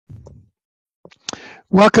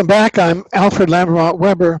Welcome back. I'm Alfred Lambermont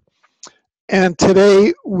Weber, and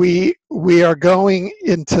today we are going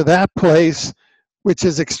into that place, which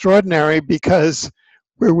is extraordinary because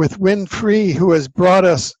we're with Wynnfree, who has brought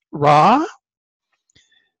us Ra.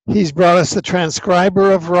 He's brought us the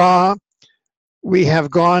transcriber of Ra. We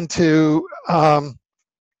have gone to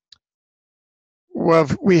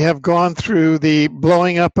we have gone through the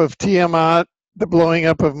blowing up of Tiamat, the blowing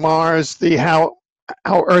up of Mars, the how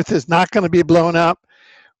Earth is not going to be blown up.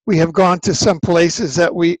 We have gone to some places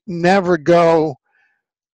that we never go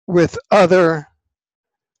with other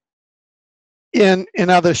in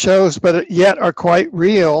other shows, but yet are quite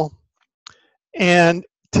real. And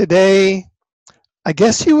today, I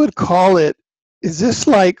guess you would call it, is this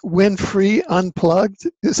like Wynnfree Unplugged?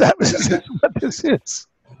 Is that what this is?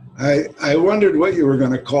 I wondered what you were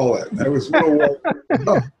going to call it. I was a little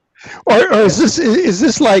worried. Or is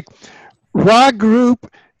this like Ra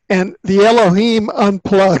Group and the Elohim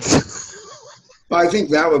Unplugged? I think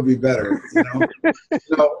that would be better. The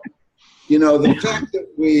fact that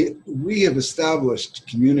we have established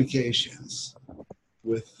communications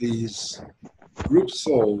with these group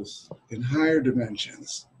souls in higher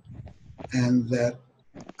dimensions, and that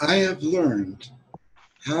I have learned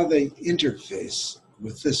how they interface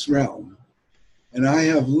with this realm, and I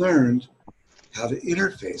have learned how to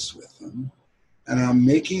interface with them, and I'm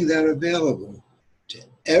making that available to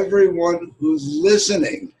everyone who's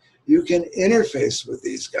listening. You can interface with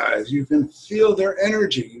these guys. You can feel their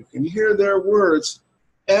energy. You can hear their words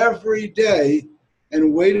every day,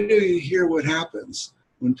 and wait till you hear what happens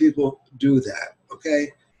when people do that,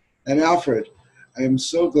 okay? And Alfred, I am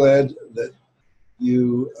so glad that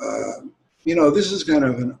you, this is kind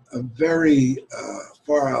of a very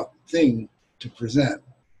far out thing to present.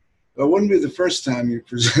 But it wouldn't be the first time you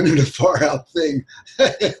presented a far out thing.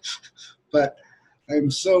 But I'm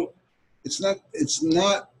so, it's like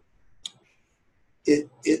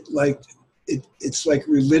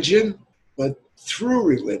religion, but through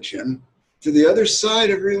religion, to the other side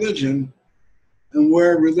of religion, and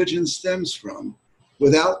where religion stems from,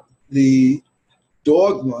 without the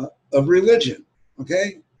dogma of religion,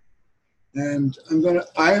 okay? And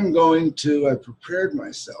I prepared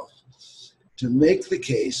myself to make the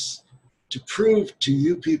case, to prove to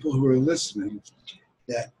you people who are listening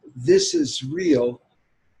that this is real,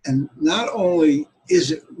 and not only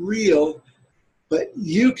is it real, but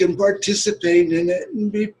you can participate in it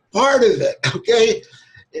and be part of it, okay?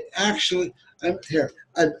 It actually, I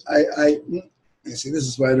see, this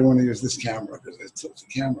is why I don't want to use this camera, because I took the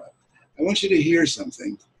camera. I want you to hear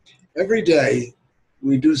something. Every day,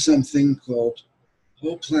 we do something called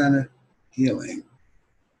whole planet healing.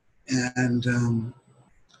 And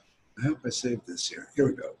I hope I saved this here. Here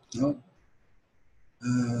we go. No?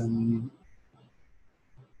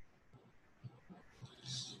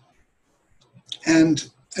 And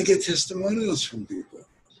I get testimonials from people.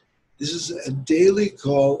 This is a daily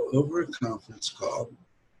call over a conference call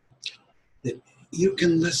that you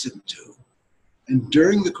can listen to. And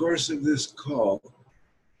during the course of this call,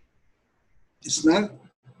 it's not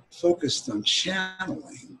focused on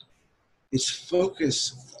channeling. It's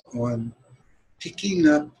focused on picking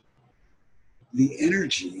up the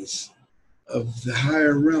energies of the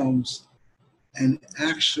higher realms and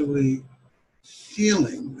actually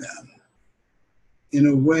feeling them in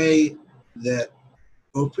a way that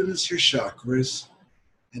opens your chakras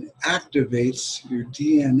and activates your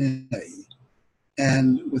DNA.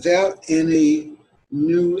 And without any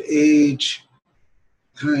new age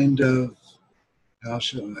kind of, how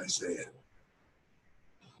shall I say it?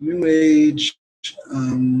 New age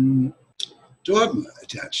dogma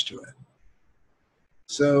attached to it.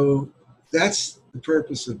 So that's the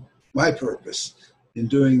purpose of my purpose in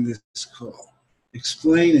doing this call,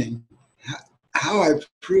 explaining how I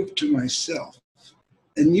prove to myself,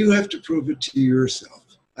 and you have to prove it to yourself.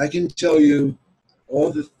 I can tell you all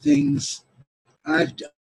the things I've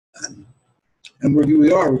done, and where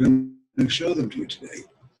we are, we're going to show them to you today,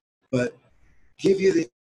 but give you the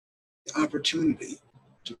opportunity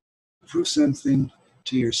to prove something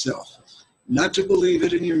to yourself, not to believe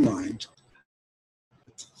it in your mind,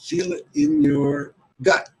 but to feel it in your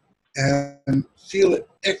gut and feel it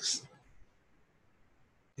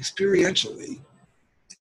experientially,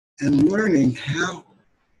 and learning how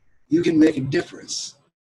you can make a difference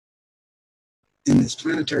in this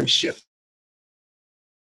planetary shift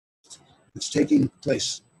that's taking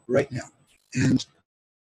place right now. And,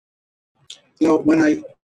 when I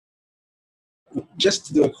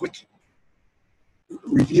just do a quick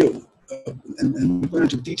review, and we're going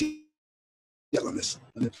into detail on this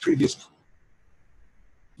on the previous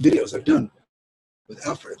videos I've done with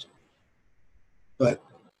Alfred. But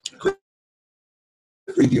quick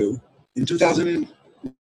review, in 2002,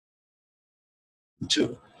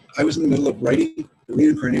 I was in the middle of writing The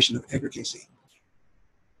Reincarnation of Edgar Casey.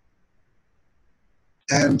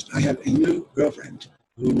 And I had a new girlfriend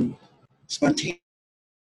who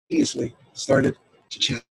spontaneously started to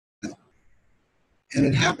channel. And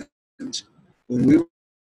it happened when we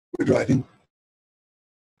were driving.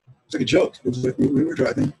 It's like a joke. It was like we were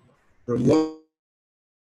driving from Los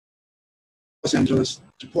Angeles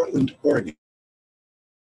to Portland, Oregon.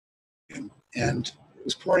 And it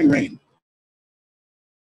was pouring rain.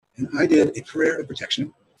 And I did a prayer of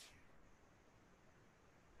protection.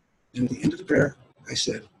 And at the end of the prayer, I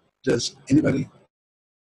said, does anybody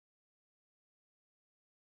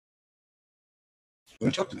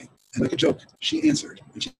want to talk to me? And like a joke, she answered.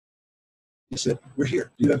 And she said, we're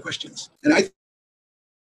here. Do you have questions? And I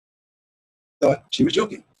thought she was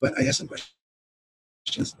joking, but I asked some questions.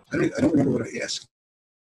 I don't remember what I asked.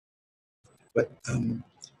 But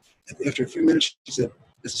after a few minutes, she said,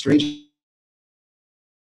 that's the strangest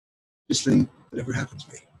thing that ever happened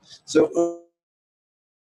to me. So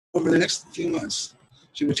over the next few months,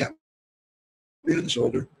 she would tap me on the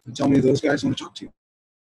shoulder and tell me those guys want to talk to you.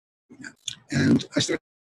 And I started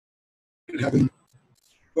having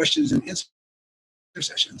questions and answer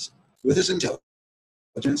sessions with this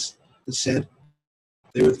intelligence that said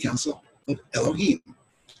they were the council of Elohim.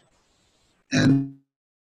 And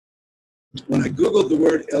when I Googled the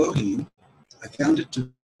word Elohim, I found it to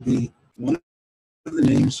be one of the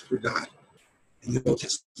names for God in the Old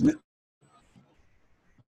Testament.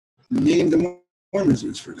 The name the Mormons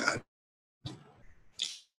use for God.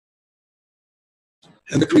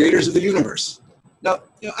 And the creators of the universe. Now,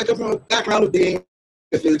 I come from a background of being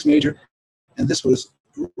a physics major, and this was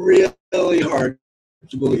really hard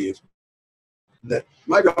to believe that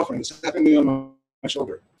my girlfriend is tapping me on my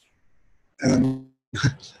shoulder. And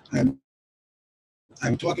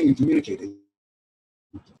I'm talking and communicating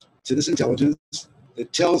to this intelligence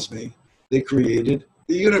that tells me they created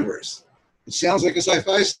the universe. It sounds like a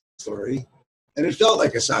sci-fi story, and it felt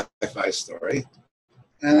like a sci-fi story.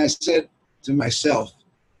 And I said to myself,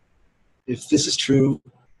 if this is true,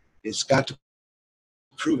 it's got to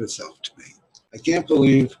prove itself to me. I can't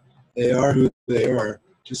believe they are who they are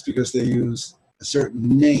just because they use a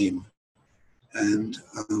certain name. And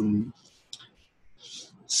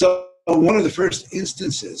so one of the first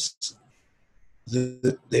instances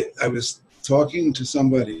that I was talking to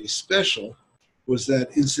somebody special was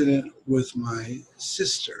that incident with my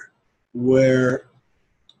sister, where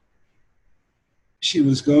she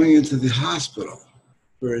was going into the hospital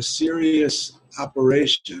for a serious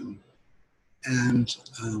operation, and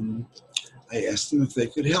I asked them if they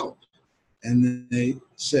could help, and they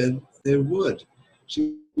said they would.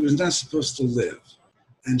 She was not supposed to live,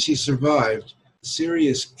 and she survived a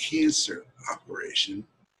serious cancer operation.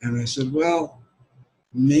 And I said, well,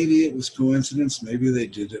 maybe it was coincidence, maybe they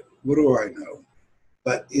did it, what do I know?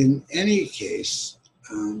 But in any case,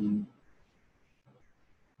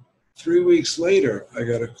 3 weeks later, I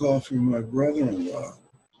got a call from my brother-in-law,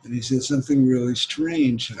 and he said something really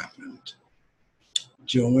strange happened.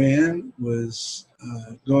 Joanne was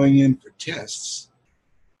going in for tests,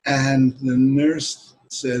 and the nurse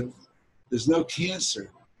said, there's no cancer,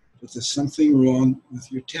 but there's something wrong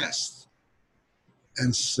with your test.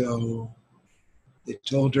 And so they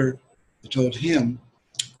told him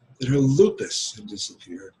that her lupus had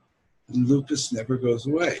disappeared, and lupus never goes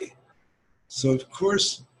away. So of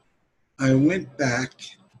course, I went back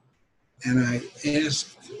and I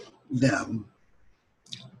asked them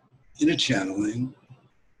in a channeling,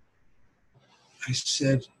 I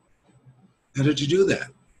said, how did you do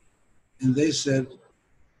that? And they said,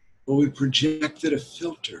 well, we projected a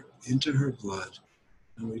filter into her blood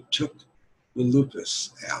and we took the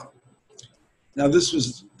lupus out. Now, this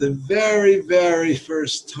was the very, very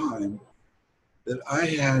first time that I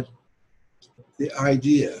had the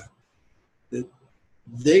idea that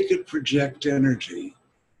they could project energy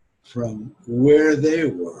from where they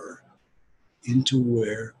were into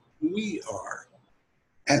where we are.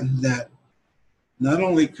 And that not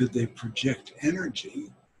only could they project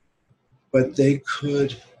energy, but they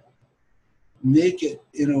could make it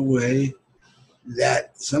in a way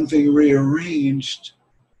that something rearranged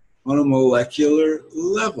on a molecular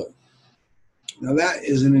level. Now that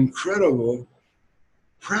is an incredible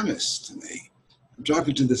premise to me. I'm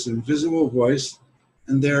talking to this invisible voice,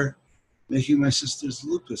 and they're making my sister's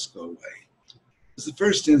lupus go away. It was the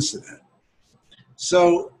first incident.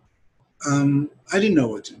 So I didn't know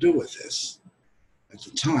what to do with this at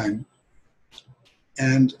the time.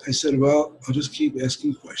 And I said, well, I'll just keep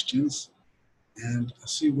asking questions and I'll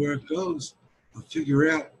see where it goes. I'll figure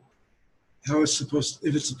out how it's supposed,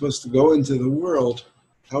 if it's supposed to go into the world,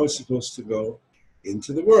 how it's supposed to go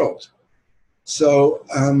into the world. So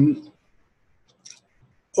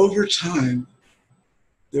over time,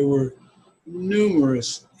 there were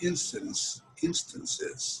numerous instances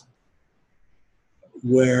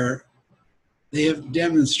where they have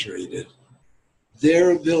demonstrated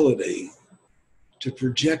their ability to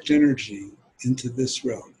project energy into this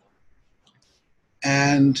realm.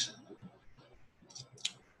 And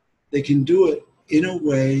they can do it in a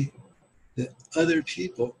way that other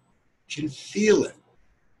people can feel it.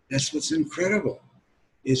 That's what's incredible.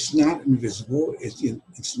 It's not invisible.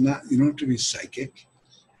 It's not, you don't have to be psychic.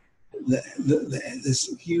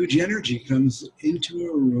 This huge energy comes into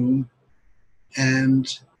a room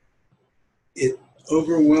and it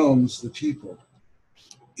overwhelms the people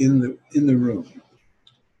in the room.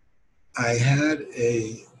 I had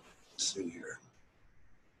let's see here,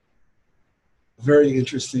 very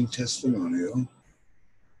interesting testimonial.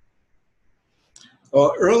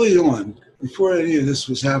 Well, early on, before any of this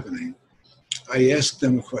was happening, I asked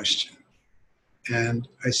them a question. And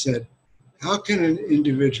I said, how can an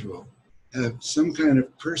individual have some kind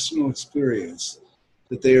of personal experience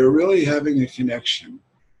that they are really having a connection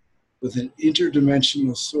with an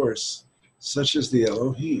interdimensional source such as the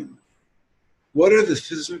Elohim? What are the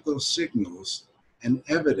physical signals and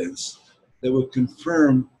evidence that would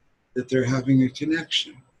confirm that they're having a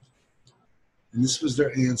connection? And this was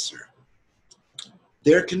their answer.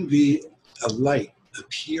 There can be a light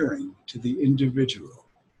appearing to the individual,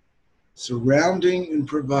 surrounding and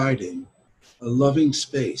providing a loving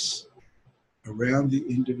space around the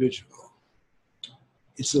individual.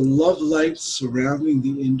 It's a love light surrounding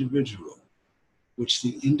the individual, which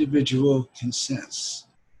the individual can sense.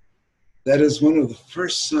 That is one of the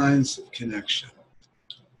first signs of connection.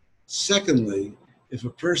 Secondly, if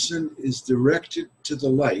a person is directed to the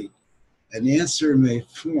light, an answer may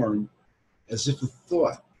form as if a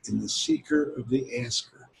thought in the seeker of the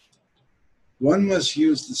asker. One must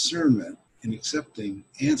use discernment in accepting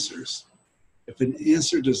answers. If an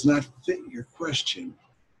answer does not fit your question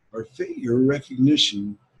or fit your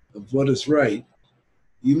recognition of what is right,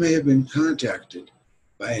 you may have been contacted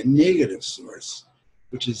by a negative source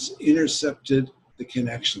which has intercepted the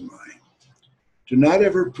connection line. Do not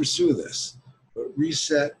ever pursue this, but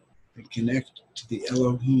reset and connect to the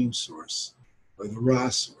Elohim source or the Ra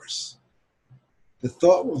source. The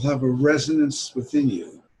thought will have a resonance within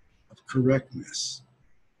you of correctness.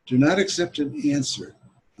 Do not accept an answer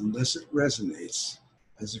unless it resonates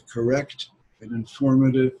as a correct and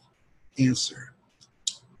informative answer.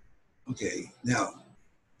 Okay, now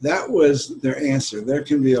that was their answer. There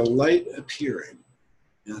can be a light appearing.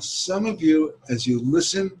 Now, some of you, as you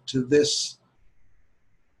listen to this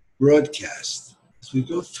broadcast, as we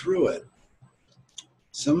go through it,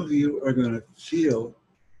 some of you are going to feel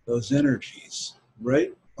those energies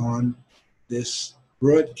right on this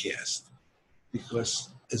broadcast, because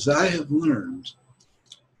as I have learned,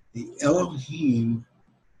 the Elohim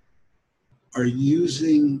are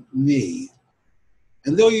using me,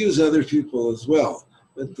 and they'll use other people as well,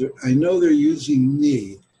 but I know they're using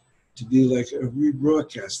me to be like a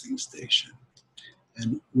rebroadcasting station.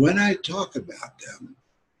 And when I talk about them,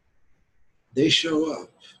 they show up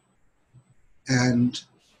and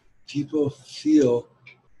people feel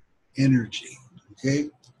energy, okay?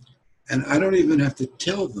 And I don't even have to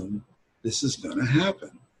tell them this is going to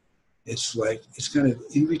happen. It's like, it's kind of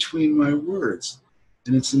in between my words.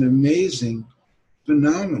 And it's an amazing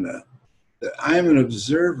phenomena that I'm an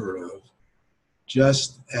observer of,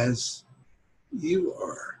 just as you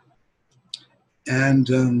are.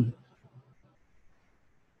 And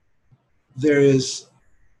there is,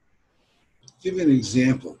 I'll give you an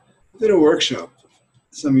example. I did a workshop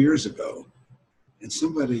some years ago, and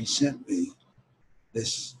somebody sent me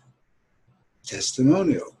this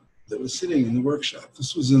testimonial that was sitting in the workshop.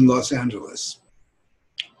 This was in Los Angeles.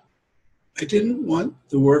 I didn't want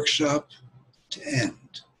the workshop to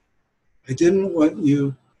end. I didn't want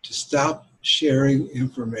you to stop sharing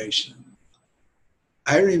information.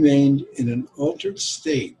 I remained in an altered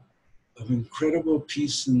state of incredible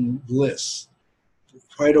peace and bliss for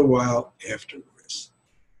quite a while afterwards.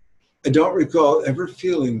 I don't recall ever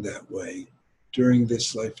feeling that way during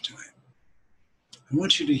this lifetime. I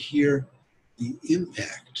want you to hear the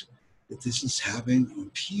impact that this is having on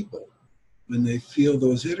people when they feel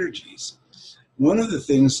those energies. One of the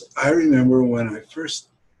things I remember when I first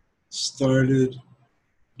started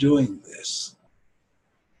doing this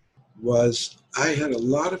was I had a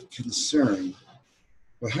lot of concern.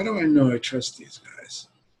 Well, how do I know I trust these guys?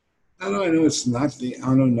 How do I know it's not the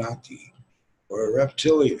Anunnaki or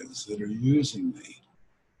reptilians that are using me.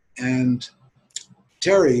 And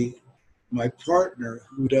Terry, my partner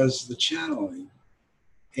who does the channeling,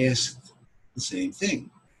 asked the same thing.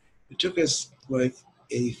 It took us like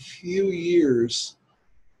a few years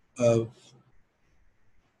of,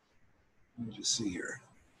 let me just see here,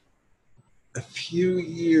 a few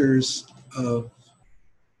years of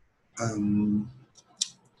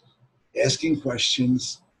asking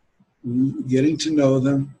questions, getting to know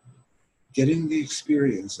them, getting the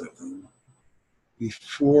experience of them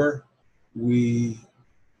before we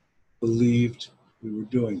believed we were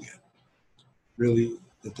doing it, really,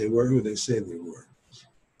 that they were who they say they were.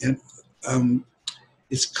 And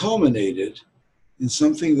it's culminated in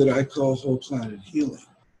something that I call whole planet healing.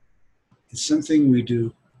 It's something we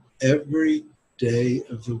do every day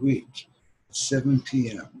of the week at 7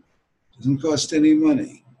 p.m. It doesn't cost any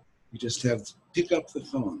money. You just have to pick up the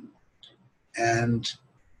phone. And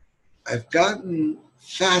I've gotten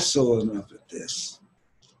facile enough at this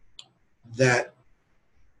that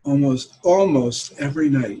almost every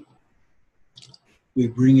night we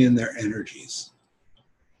bring in their energies.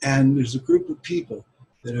 And there's a group of people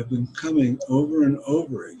that have been coming over and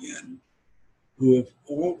over again who have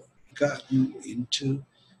all gotten into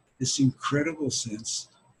this incredible sense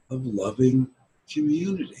of loving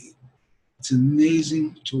community. It's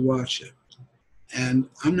amazing to watch it. And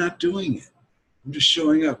I'm not doing it. I'm just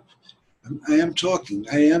showing up. I am talking.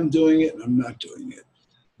 I am doing it, and I'm not doing it.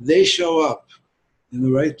 They show up in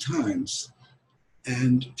the right times,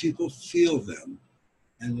 and people feel them,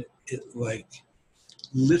 and it like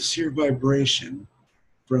lifts your vibration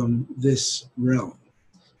from this realm.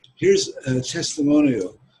 Here's a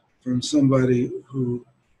testimonial from somebody who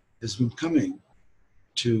has been coming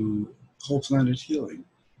to Whole Planet Healing.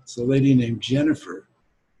 It's a lady named Jennifer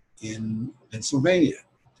in Pennsylvania.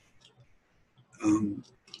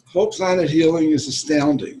 Whole Planet Healing is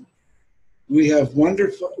astounding. We have a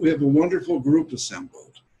wonderful group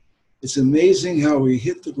assembled. It's amazing how we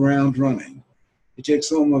hit the ground running. It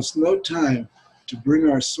takes almost no time to bring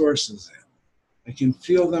our sources in. I can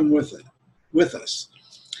feel them with us.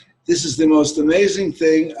 This is the most amazing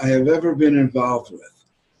thing I have ever been involved with.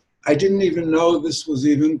 I didn't even know this was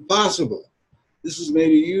even possible. This has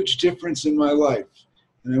made a huge difference in my life.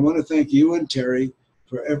 And I want to thank you and Terry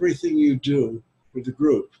for everything you do for the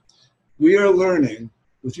group. We are learning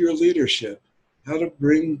with your leadership how to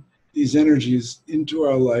bring these energies into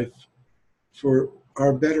our life for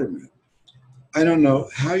our betterment. I don't know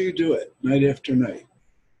how you do it night after night,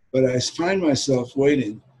 but I find myself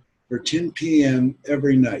waiting for 10 p.m.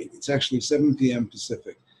 every night. It's actually 7 p.m.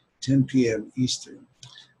 Pacific, 10 p.m. Eastern.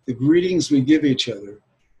 The greetings we give each other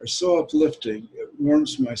are so uplifting, it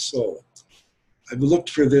warms my soul. I've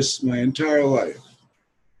looked for this my entire life.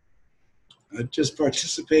 Just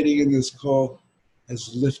participating in this call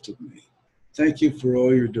has lifted me. Thank you for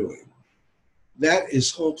all you're doing. That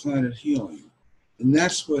is Whole Planet Healing. And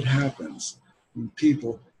that's what happens when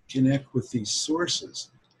people connect with these sources.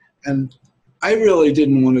 And I really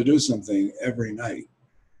didn't want to do something every night.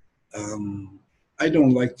 I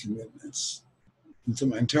don't like commitments. Into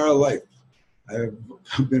my entire life, I've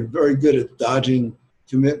been very good at dodging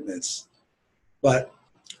commitments. But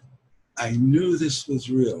I knew this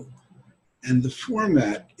was real. And the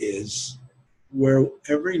format is where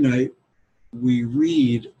every night we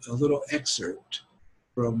read a little excerpt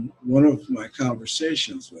from one of my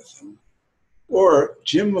conversations with him. Or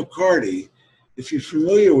Jim McCarty, if you're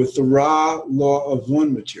familiar with the Ra Law of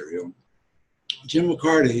One material, Jim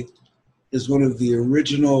McCarty is one of the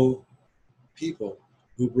original people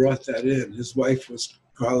who brought that in. His wife was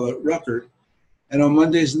Carla Ruckert. And on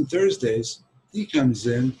Mondays and Thursdays, he comes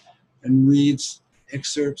in and reads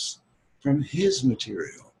excerpts from his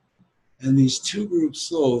material. And these two group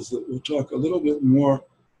souls that we'll talk a little bit more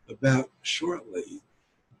about shortly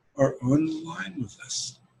are on the line with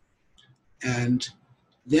us. And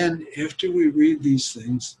then after we read these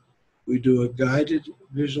things, we do a guided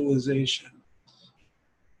visualization,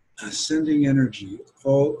 sending energy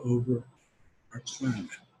all over our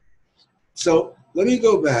planet. So let me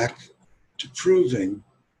go back to proving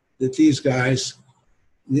that these guys,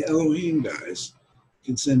 the Elohim guys,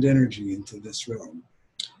 can send energy into this realm.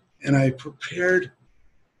 And I prepared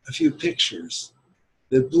a few pictures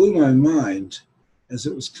that blew my mind as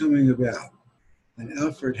it was coming about. And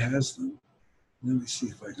Alfred has them. Let me see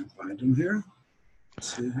if I can find them here.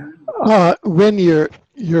 Let's see here. Wynn, your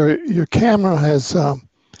camera has I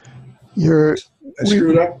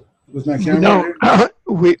screwed up with my camera. No,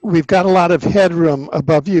 we've got a lot of headroom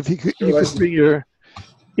above you. If you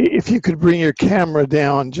could bring your camera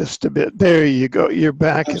down just a bit. There you go. You're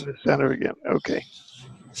back in the center again. Okay.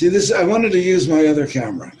 See, this, I wanted to use my other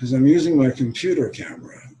camera because I'm using my computer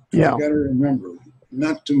camera. Yeah. I've got to remember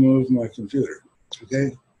not to move my computer.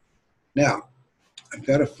 Okay? Now, I've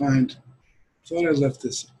got to find, I thought I left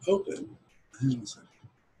this open. Hang on a second.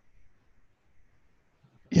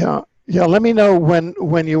 Yeah. Yeah. Let me know when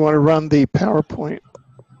you want to run the PowerPoint.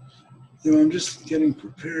 You know, I'm just getting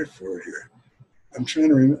prepared for it here. I'm trying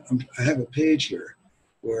to remember, I have a page here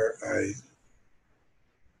where I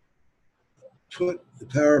put the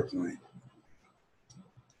PowerPoint.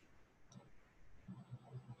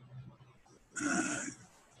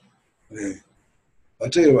 Okay. I'll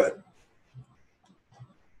tell you what.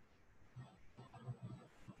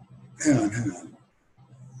 Hang on.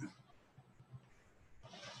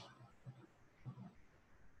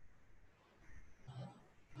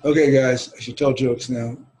 Okay, guys, I should tell jokes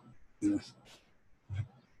now. You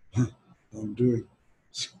know, I'm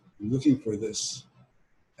looking for this.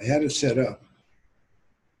 I had it set up.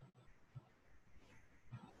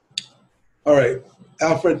 All right,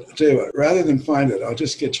 Alfred, I'll tell you what, rather than find it, I'll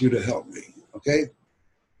just get you to help me, okay?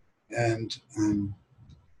 And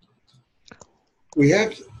we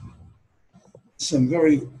have some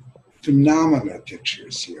very phenomenal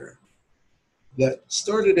pictures here that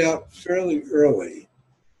started out fairly early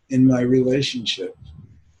in my relationship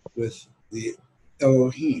with the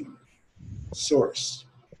Elohim source.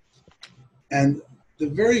 And the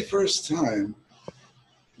very first time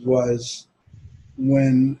was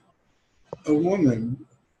when a woman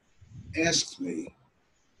asked me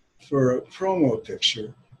for a promo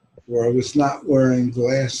picture where I was not wearing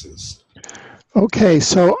glasses. Okay,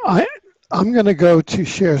 so I'm going to go to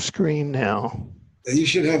share screen now. You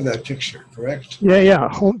should have that picture, correct? Yeah.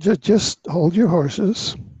 Just hold your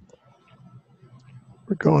horses.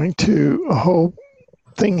 We're going to a whole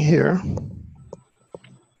thing here.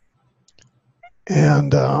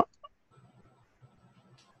 And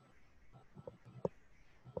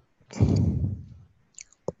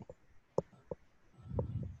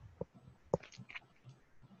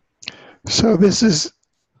so this is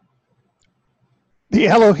the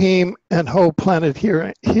Elohim and Whole Planet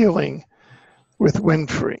Healing with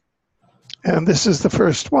Wynnfree. And this is the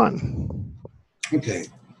first one. Okay.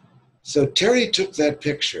 So Terry took that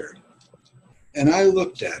picture and I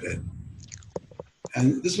looked at it.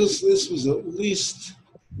 And this was at least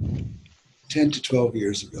 10 to 12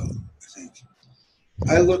 years ago, I think.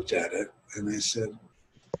 I looked at it and I said,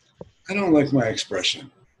 I don't like my expression.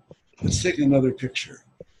 Let's take another picture.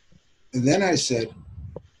 And then I said,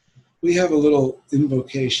 we have a little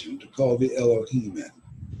invocation to call the Elohim in.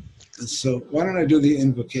 And so why don't I do the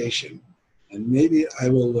invocation and maybe I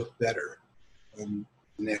will look better on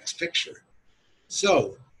the next picture.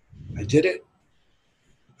 So I did it.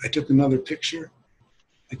 I took another picture.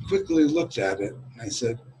 I quickly looked at it and I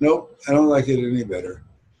said, nope, I don't like it any better.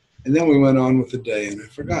 And then we went on with the day and I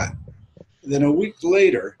forgot. And then a week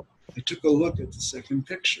later, I took a look at the second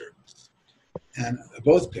picture, and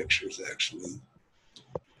both pictures actually.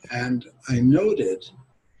 And I noted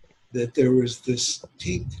that there was this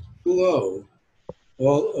pink glow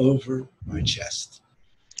all over my chest.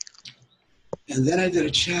 And then I did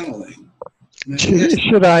a channeling.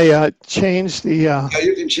 Should I change the... Yeah,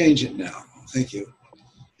 you can change it now. Thank you.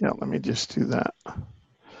 Yeah, let me just do that.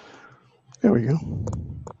 There we go.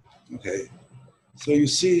 Okay. So you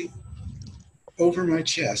see over my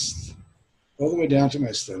chest, all the way down to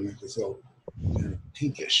my stomach, it's all kind of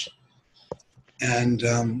pinkish. And,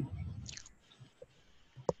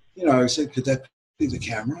 you know, I said, could that be the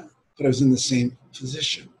camera? But I was in the same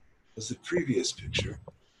position as the previous picture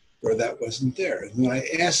where that wasn't there. And when I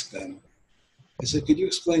asked them, I said, could you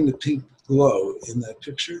explain the pink glow in that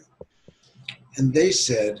picture? And they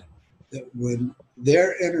said that when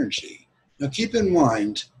their energy, now keep in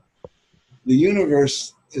mind, the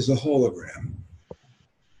universe is a hologram.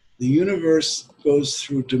 The universe goes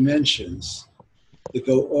through dimensions that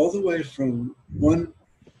go all the way from one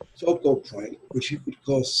focal point, which you could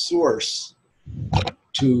call source,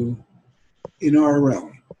 to in our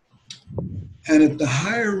realm. And at the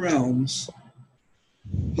higher realms,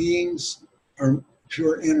 beings are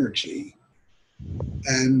pure energy,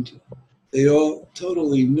 and they all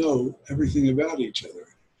totally know everything about each other.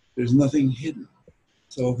 There's nothing hidden.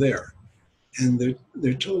 It's all there. And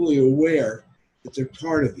they're totally aware that they're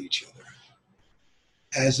part of each other.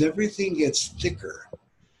 As everything gets thicker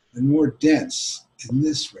and more dense in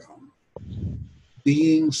this realm,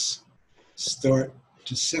 beings start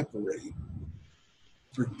to separate,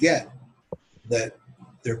 forget that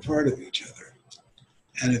they're part of each other.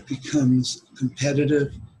 And it becomes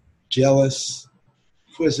competitive, jealous,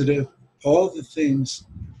 inquisitive, all the things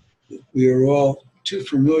that we are all too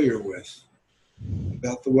familiar with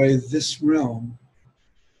about the way this realm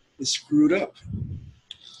is screwed up.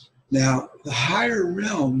 Now, the higher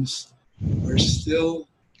realms are still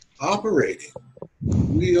operating.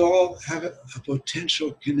 We all have a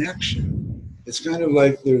potential connection. It's kind of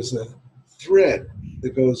like there's a thread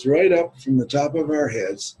that goes right up from the top of our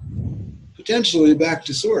heads, potentially back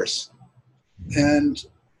to source. And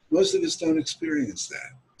most of us don't experience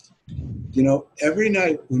that. You know, every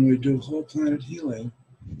night when we do whole planet healing,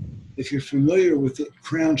 if you're familiar with the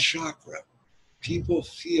crown chakra, people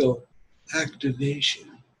feel activation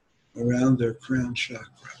around their crown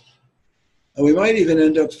chakra. And we might even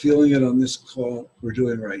end up feeling it on this call we're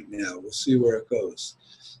doing right now. We'll see where it goes.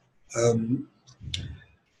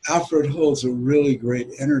 Alfred holds a really great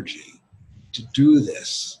energy to do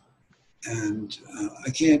this. And I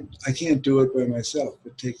can't do it by myself.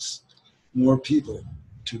 It takes more people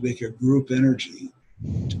to make a group energy,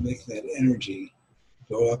 to make that energy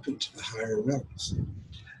go up into the higher realms.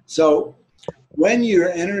 So when your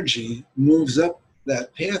energy moves up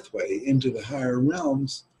that pathway into the higher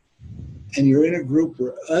realms, and you're in a group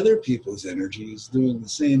where other people's energy is doing the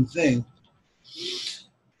same thing,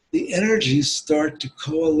 the energies start to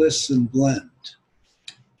coalesce and blend,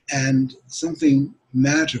 and something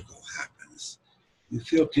magical happens. You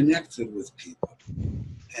feel connected with people,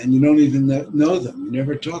 and you don't even know them. You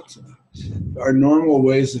never talk to them. Our normal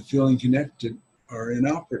ways of feeling connected are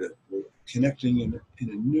inoperative. We're connecting in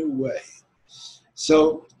a new way.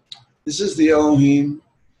 So this is the Elohim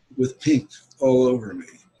with pink all over me.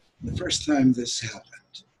 The first time this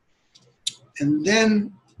happened. And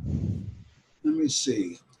then, let me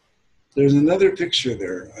see. There's another picture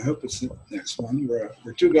there. I hope it's the next one, where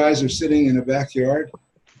two guys are sitting in a backyard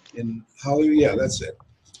in Hollywood. Yeah, that's it.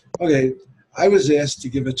 Okay, I was asked to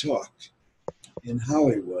give a talk in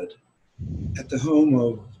Hollywood at the home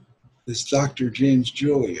of this Dr. James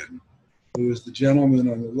Julian, who is the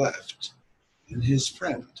gentleman on the left, and his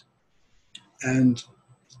friend. And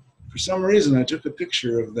for some reason, I took a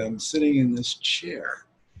picture of them sitting in this chair.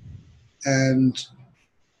 And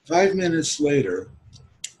 5 minutes later,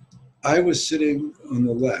 I was sitting on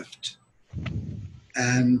the left,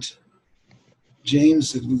 and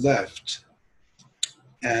James had left.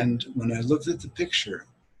 And when I looked at the picture,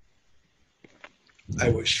 I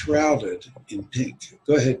was shrouded in pink.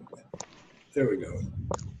 Go ahead. There we go.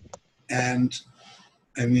 And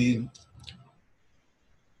I mean,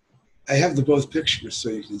 I have the both pictures so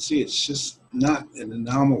you can see it's just not an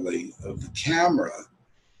anomaly of the camera.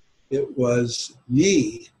 It was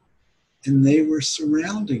me, and they were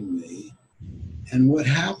surrounding me. And what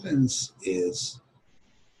happens is,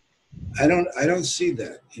 I don't see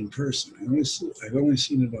that in person. I've only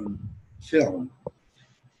seen it on film,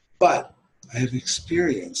 but I have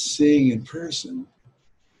experienced seeing in person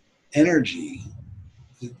energy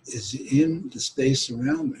that is in the space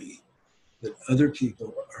around me that other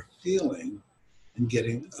people are feeling and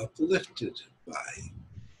getting uplifted by.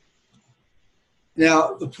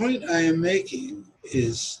 Now, the point I am making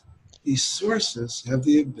is these sources have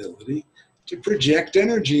the ability to project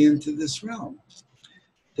energy into this realm.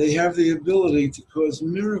 They have the ability to cause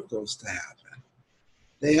miracles to happen.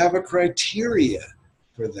 They have a criteria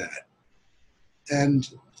for that. And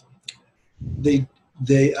they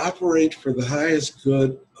operate for the highest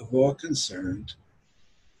good of all concerned,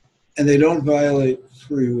 and they don't violate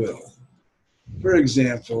free will. For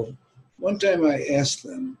example, one time I asked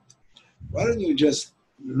them, why don't you just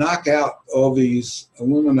knock out all these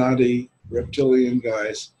Illuminati reptilian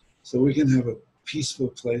guys so we can have a peaceful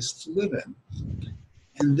place to live in?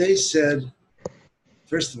 And they said,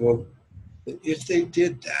 first of all, that if they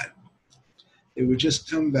did that, they would just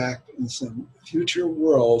come back in some future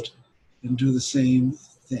world and do the same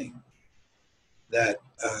thing. That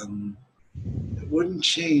it wouldn't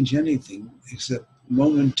change anything except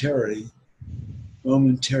momentary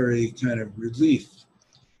kind of relief.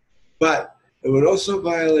 But it would also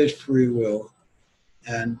violate free will,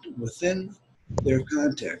 and within their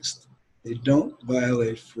context, they don't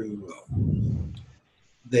violate free will.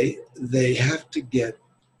 They have to get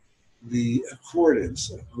the accordance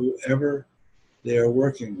of whoever they are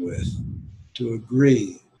working with to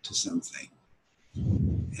agree to something.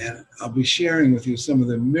 And I'll be sharing with you some of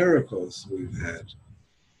the miracles we've had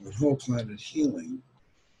with whole planet healing,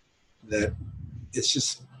 that it's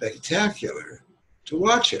just spectacular to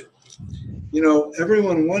watch it. You know,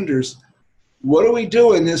 everyone wonders, what do we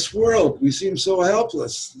do in this world? We seem so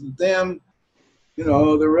helpless. Damn, you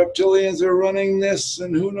know, the reptilians are running this,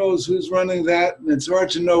 and who knows who's running that, and it's hard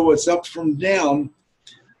to know what's up from down.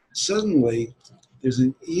 Suddenly, there's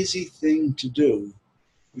an easy thing to do,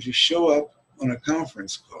 which is show up on a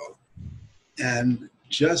conference call and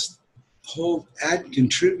just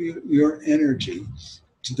contribute your energy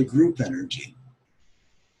to the group energy.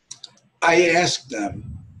 I asked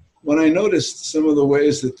them, when I noticed some of the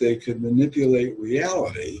ways that they could manipulate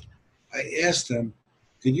reality, I asked them,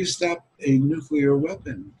 could you stop a nuclear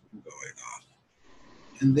weapon from going off?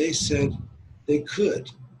 And they said they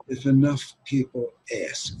could if enough people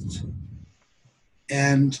asked.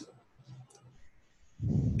 And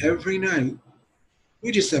every night,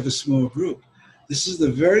 we just have a small group. This is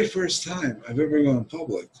the very first time I've ever gone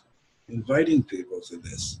public inviting people to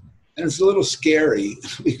this. And it's a little scary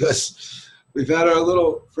because we've had our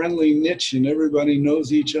little friendly niche and everybody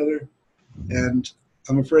knows each other. And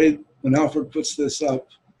I'm afraid when Alfred puts this up,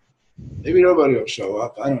 maybe nobody will show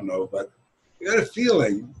up. I don't know, but I got a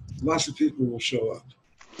feeling lots of people will show up.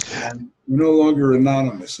 And we're no longer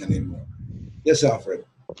anonymous anymore. Yes, Alfred.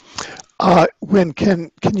 Wynn,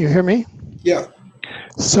 can you hear me? Yeah.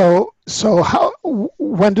 So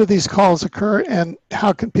when do these calls occur, and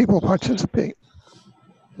how can people participate?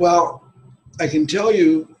 Well, I can tell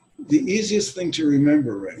you the easiest thing to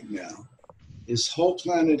remember right now is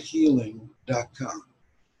wholeplanethealing.com.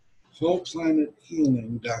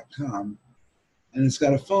 Wholeplanethealing.com, and it's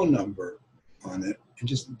got a phone number on it. And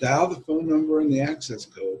just dial the phone number and the access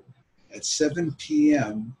code at 7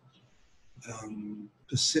 p.m.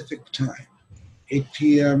 Pacific time, 8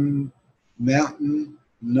 p.m. Mountain,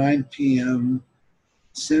 9 p.m.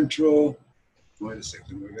 Central. Wait a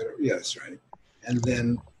second, yeah, that's right. And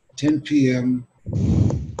then 10 p.m.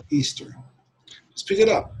 Eastern. Just pick it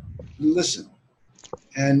up and listen,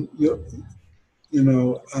 and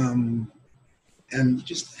and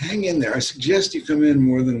just hang in there. I suggest you come in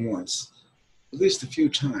more than once, at least a few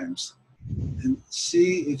times, and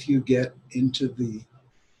see if you get into the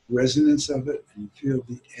resonance of it and feel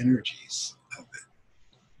the energies of it.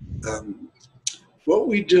 What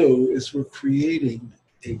we do is we're creating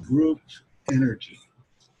a group energy,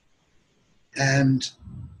 and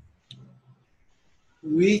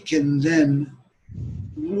we can then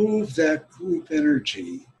move that group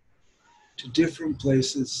energy to different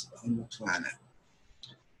places on the planet.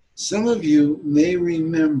 Some of you may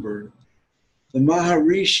remember the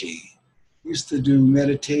Maharishi used to do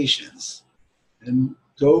meditations and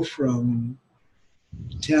go from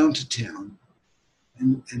town to town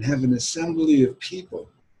and have an assembly of people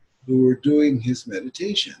who were doing his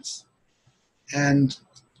meditations. And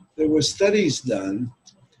there were studies done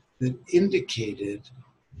that indicated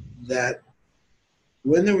that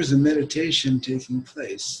when there was a meditation taking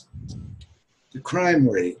place, the crime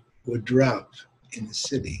rate would drop in the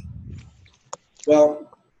city. Well,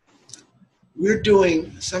 we're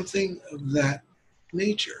doing something of that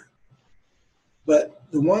nature. But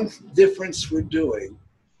the one difference we're doing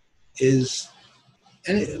is,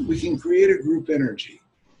 and we can create a group energy,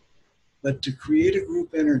 but to create a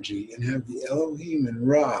group energy and have the Elohim and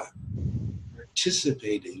Ra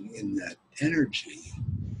participating in that energy,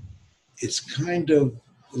 it's kind of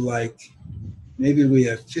like maybe we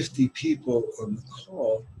have 50 people on the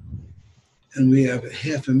call and we have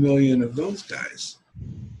 500,000 of those guys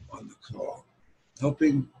on the call,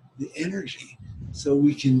 helping the energy so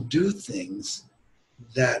we can do things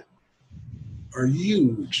that are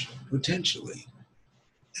huge potentially.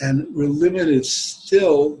 And we're limited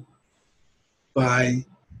still by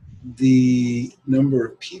the number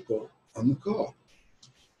of people on the call.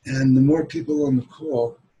 And the more people on the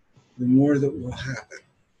call, the more that will happen.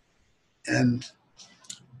 And,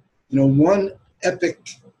 one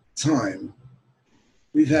epic time,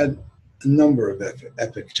 we've had a number of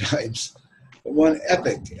epic times, but one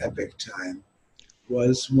epic time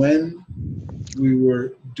was when we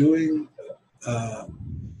were doing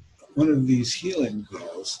one of these healing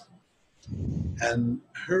calls, and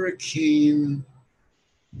Hurricane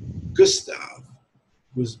Gustav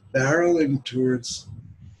was barreling towards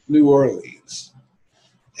New Orleans.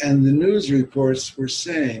 And the news reports were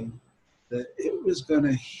saying that it was going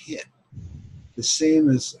to hit the same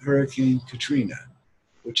as Hurricane Katrina,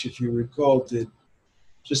 which, if you recall, did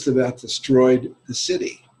just about destroyed the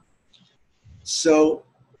city. So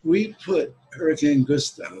we put Hurricane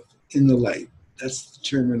Gustav in the light. That's the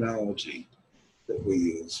terminology that we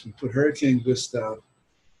use. We put Hurricane Gustav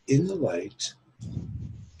in the light,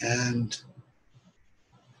 and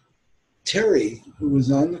Terry, who was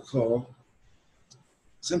on the call,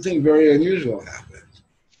 something very unusual happened.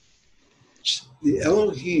 The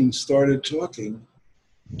Elohim started talking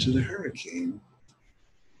to the hurricane,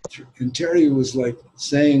 and Terry was like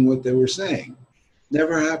saying what they were saying.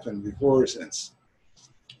 Never happened before or since.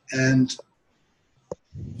 And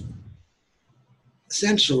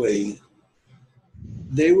essentially,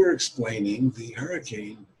 they were explaining the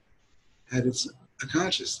hurricane had a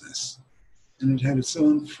consciousness, and it had its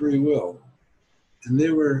own free will. And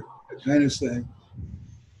they were kind of saying,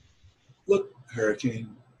 look,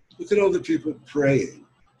 hurricane, look at all the people praying.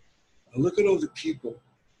 Look at all the people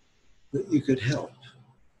that you could help.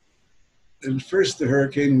 And first the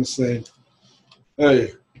hurricane was saying,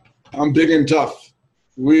 hey, I'm big and tough.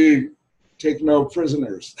 We take no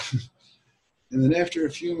prisoners. And then after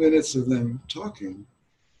a few minutes of them talking,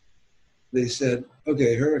 they said,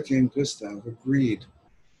 okay, Hurricane Gustav agreed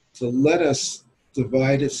to let us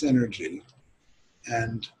divide its energy,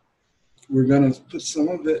 and we're going to put some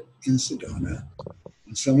of it in Sedona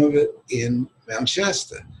and some of it in Mount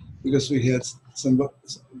Shasta, because we had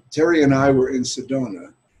Terry and I were in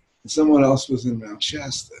Sedona, and someone else was in Mount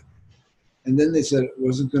Shasta. And then they said it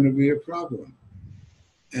wasn't going to be a problem.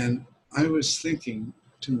 And I was thinking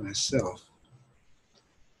to myself,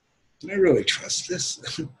 can I really trust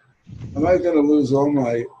this? Am I going to lose all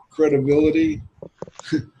my credibility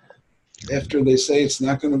after they say it's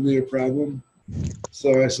not going to be a problem?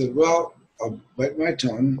 So I said, well, I'll bite my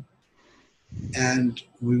tongue. And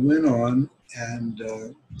we went on, and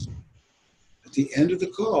at the end of the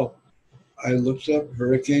call, I looked up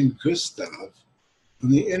Hurricane Gustav on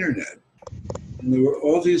the internet. And there were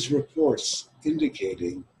all these reports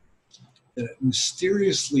indicating that it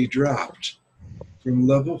mysteriously dropped from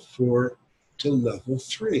level 4 to level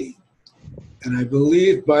 3. And I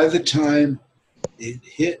believe by the time it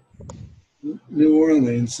hit New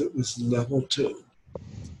Orleans, it was level 2.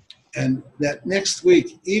 And that next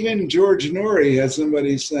week, even George Norrie had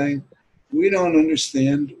somebody saying, we don't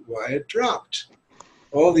understand why it dropped.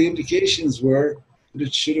 All the indications were that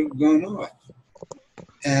it should have gone off.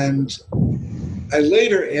 And I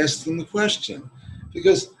later asked them the question,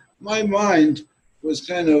 because my mind was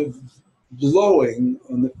kind of blowing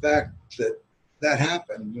on the fact that that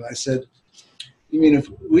happened. And I said, you mean if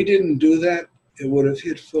we didn't do that, it would have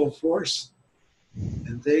hit full force?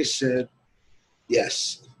 And they said,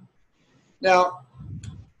 yes. Now,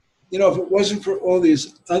 you know, if it wasn't for all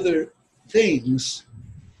these other things,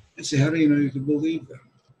 I'd say, how do you know you could believe them?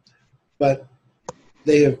 But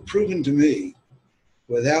they have proven to me,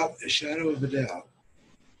 without a shadow of a doubt,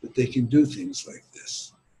 that they can do things like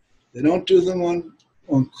this. They don't do them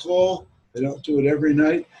on call. They don't do it every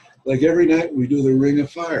night. Like every night, we do the Ring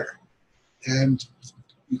of Fire. And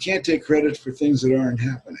you can't take credit for things that aren't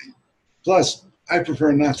happening. Plus, I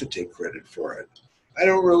prefer not to take credit for it. I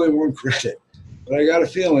don't really want credit, but I got a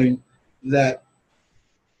feeling that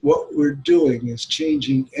what we're doing is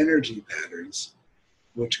changing energy patterns,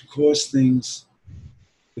 which cause things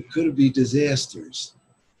that could be disasters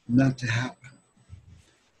not to happen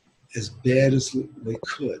as bad as they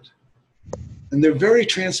could. And they're very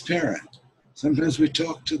transparent. Sometimes we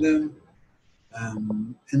talk to them,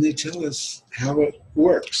 and they tell us how it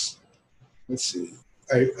works. Let's see.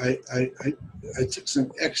 I took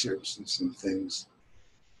some excerpts of some things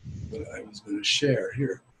that I was going to share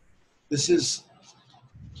here. This is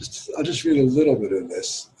I'll just read a little bit of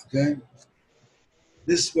this, okay?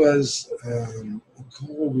 This was a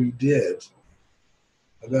call we did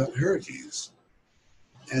about hurricanes,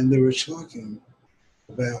 and they were talking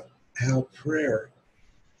about how prayer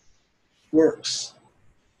works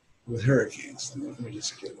with hurricanes. Let me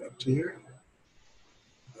just get up to here.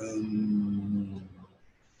 I'm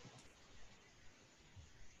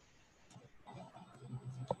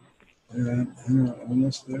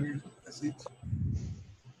almost there, I think.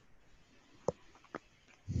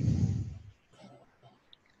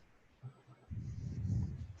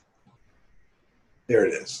 There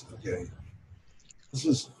it is, okay. This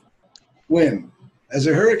is Wynn. As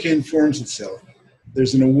a hurricane forms itself,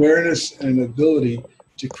 there's an awareness and an ability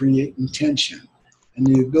to create intention and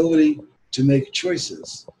the ability to make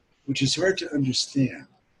choices, which is hard to understand.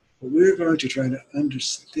 But we're going to try to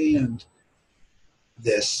understand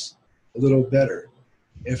this a little better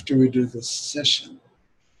after we do this session.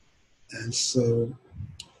 And so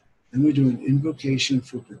then we do an invocation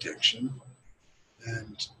for protection,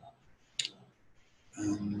 and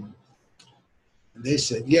they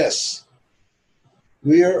said, yes,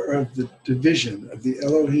 we are of the division of the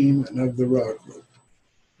Elohim and of the Ra group,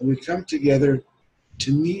 and we come together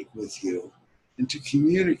to meet with you and to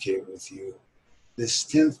communicate with you this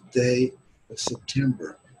 10th day of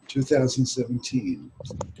September 2017.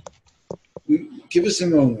 Give us a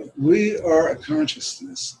moment. We are a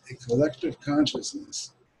consciousness, a collective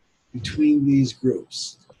consciousness between these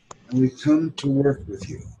groups, and we come to work with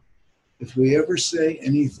you. If we ever say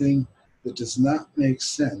anything that does not make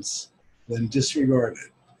sense, then disregard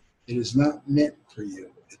it. It is not meant for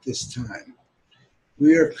you at this time.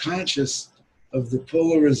 We are conscious of the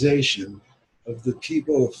polarization of the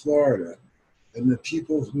people of Florida and the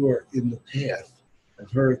people who are in the path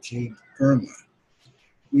of Hurricane Irma.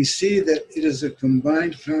 We see that it is a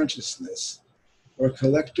combined consciousness or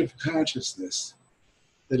collective consciousness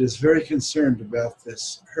that is very concerned about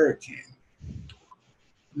this hurricane.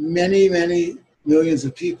 Many, many millions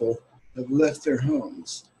of people have left their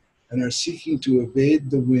homes and are seeking to evade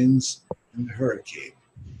the winds and the hurricane.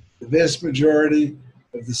 The vast majority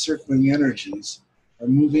of the circling energies are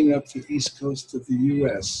moving up the east coast of the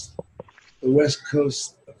US, the west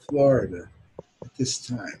coast of Florida at this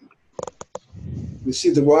time. We see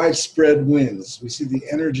the widespread winds. We see the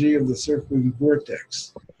energy of the circling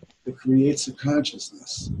vortex that creates a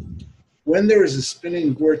consciousness. When there is a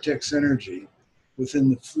spinning vortex energy within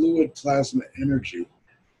the fluid plasma energy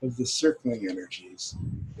of the circling energies,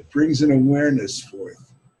 it brings an awareness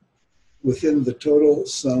forth within the total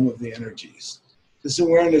sum of the energies. This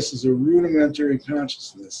awareness is a rudimentary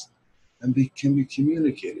consciousness and can be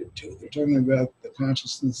communicated to. They're talking about the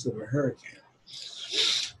consciousness of a hurricane.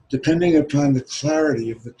 Depending upon the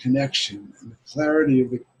clarity of the connection and the clarity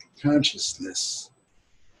of the consciousness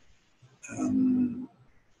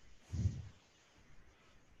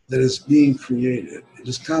that is being created. It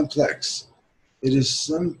is complex. It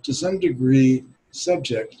is to some degree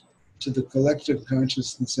subject to the collective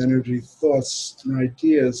consciousness, energy, thoughts, and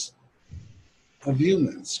ideas of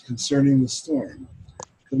humans concerning the storm.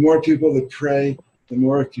 The more people that pray, the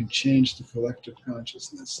more it can change the collective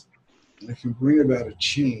consciousness. And it can bring about a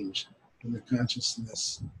change in the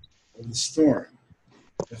consciousness of the storm.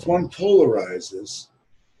 If one polarizes,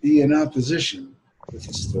 be in opposition with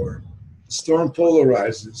the storm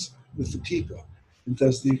polarizes with the people and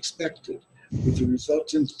does the expected, with the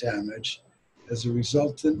resultant damage as a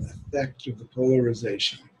resultant effect of the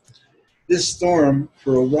polarization. This storm,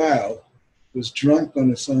 for a while, was drunk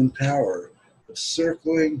on its own power of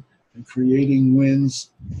circling and creating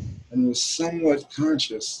winds, and was somewhat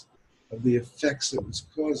conscious of the effects it was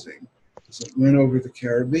causing as it went over the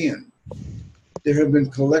Caribbean. There have been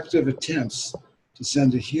collective attempts to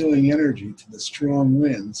send a healing energy to the strong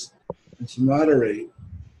winds and to moderate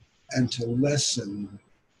and to lessen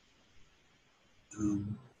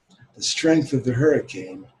the strength of the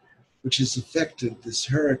hurricane, which has affected this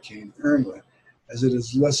hurricane Irma as it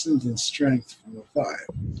has lessened in strength from the 5.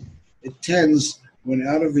 It tends, when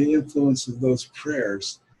out of the influence of those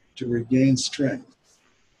prayers, to regain strength.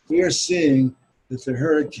 We are seeing that the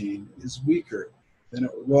hurricane is weaker than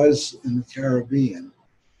it was in the Caribbean,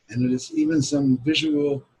 and it is even some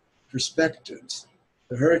visual perspectives.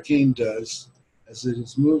 The hurricane does as it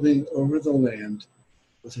is moving over the land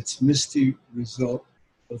with its misty result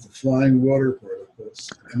of the flying water particles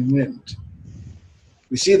and wind.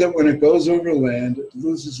 We see that when it goes over land, it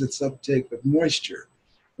loses its uptake of moisture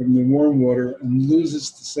from the warm water and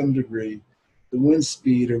loses to some degree the wind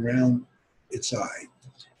speed around its eye.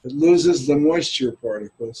 It loses the moisture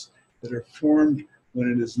particles that are formed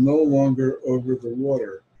when it is no longer over the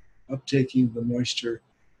water, uptaking the moisture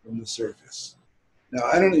from the surface. Now,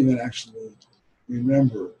 I don't even actually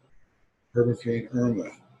remember Hurricane Irma,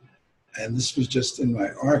 and this was just in my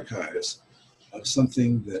archives of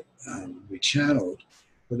something that we channeled,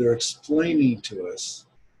 where they're explaining to us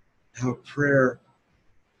how prayer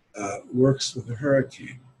works with a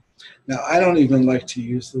hurricane. Now, I don't even like to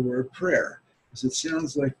use the word prayer, because it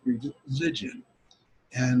sounds like religion,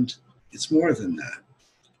 and it's more than that.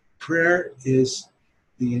 Prayer is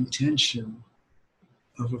the intention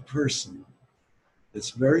of a person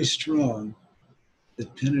that's very strong,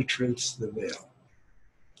 that penetrates the veil.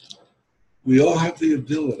 We all have the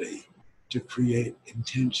ability to create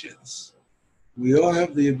intentions. We all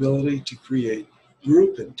have the ability to create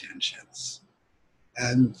group intentions.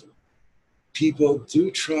 And people do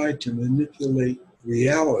try to manipulate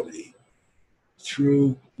reality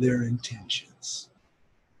through their intentions.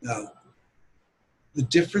 Now, the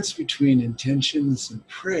difference between intentions and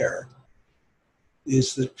prayer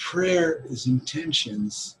is that prayer is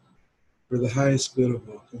intentions for the highest good of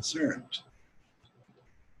all concerned.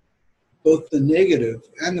 Both the negative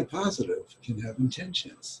and the positive can have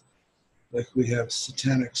intentions. Like we have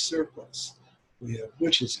satanic circles, we have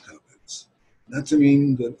witches' covens. Not to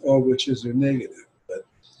mean that all witches are negative, but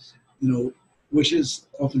witches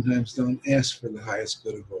oftentimes don't ask for the highest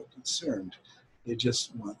good of all concerned. They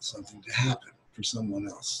just want something to happen for someone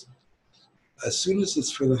else. As soon as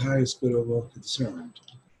it's for the highest good of all concerned,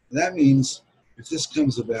 that means if this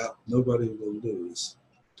comes about, nobody will lose.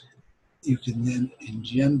 You can then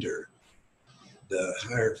engender the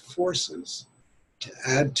higher forces to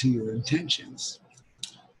add to your intentions.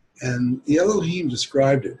 And the Elohim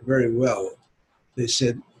described it very well. They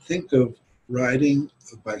said, think of riding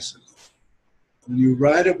a bicycle. When you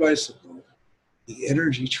ride a bicycle, the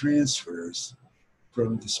energy transfers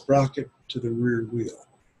from the sprocket to the rear wheel,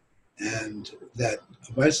 and that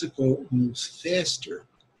a bicycle moves faster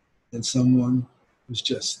than someone who's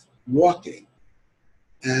just walking.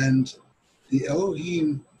 And the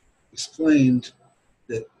Elohim explained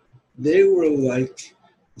that they were like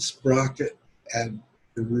the sprocket and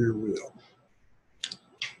the rear wheel.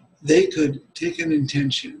 They could take an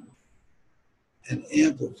intention and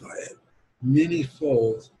amplify it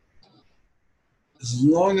many-fold as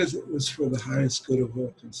long as it was for the highest good of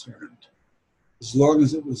all concerned, as long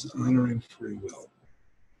as it was honoring free will.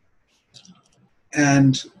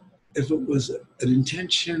 And if it was an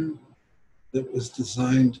intention that was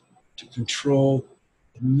designed to control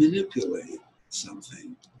and manipulate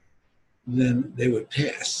something, then they would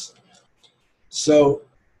pass. So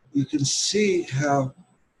you can see how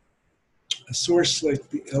a source like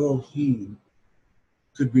the Elohim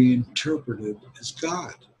could be interpreted as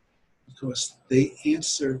God, because they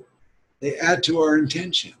add to our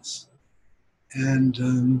intentions. And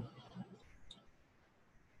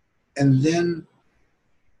then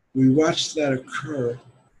we watch that occur,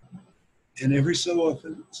 and every so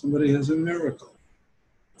often somebody has a miracle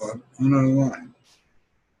on our line,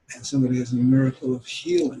 and somebody has a miracle of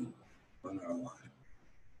healing on our line.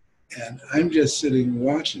 And I'm just sitting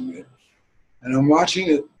watching it, and I'm watching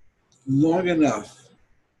it long enough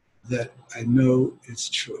that I know it's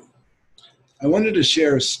true. I wanted to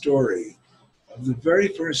share a story of the very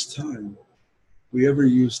first time we ever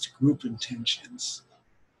used group intentions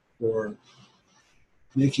for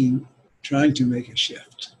trying to make a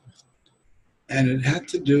shift. And it had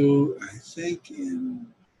to do, I think, in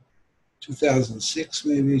 2006,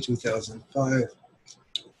 maybe 2005.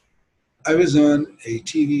 I was on a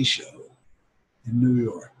TV show in New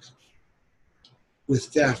York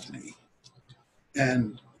with Daphne,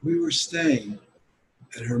 and we were staying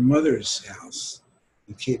at her mother's house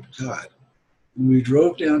in Cape Cod. And we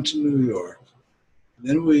drove down to New York. And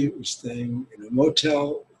then we were staying in a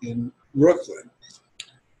motel in Brooklyn.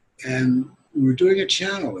 And we were doing a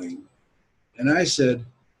channeling. And I said,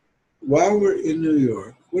 while we're in New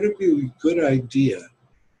York, would it be a good idea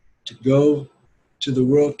to go to the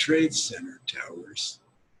World Trade Center towers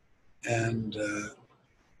and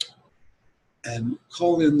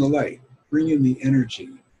call in the light, bring in the energy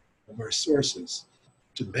of our sources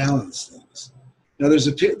to balance things? Now, there's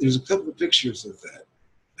a couple of pictures of that,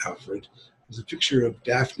 Alfred. There's a picture of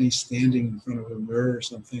Daphne standing in front of a mirror or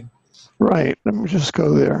something. Right. Let me just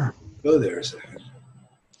go there. Go there a second.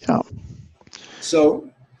 Yeah. So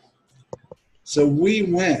we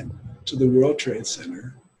went to the World Trade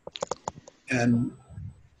Center, and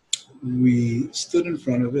we stood in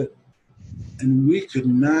front of it, and we could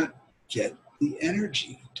not get the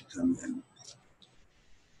energy to come in.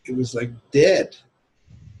 It was like dead.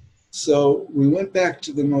 So we went back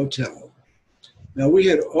to the motel. Now, we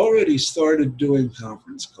had already started doing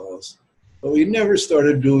conference calls, but we never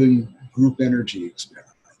started doing group energy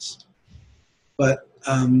experiments. But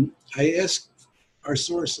I asked our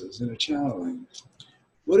sources in a channeling,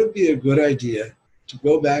 would it be a good idea to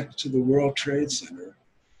go back to the World Trade Center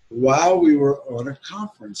while we were on a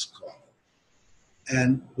conference call?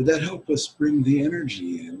 And would that help us bring the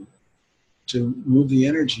energy in to move the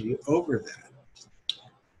energy over that?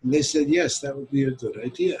 And they said, yes, that would be a good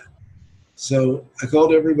idea. So I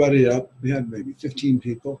called everybody up. We had maybe 15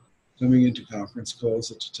 people coming into conference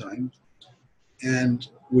calls at the time. And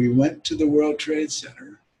we went to the World Trade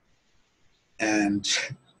Center, and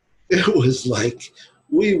it was like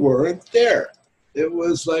we weren't there. It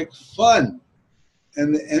was like fun.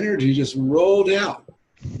 And the energy just rolled out.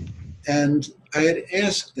 And I had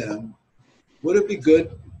asked them, would it be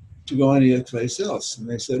good to go any place else? And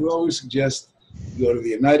they said, well, we suggest you go to the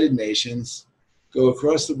United Nations, go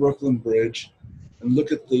across the Brooklyn Bridge, and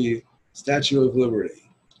look at the Statue of Liberty.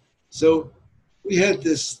 So we had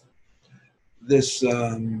this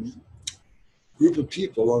group of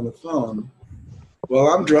people on the phone while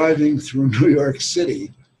I'm driving through New York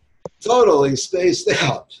City, totally spaced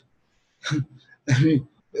out. I mean,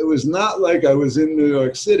 it was not like I was in New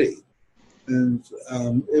York City. And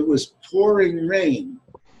it was pouring rain.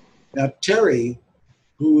 Now, Terry,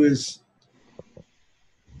 who is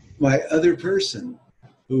my other person,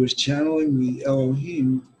 who was channeling the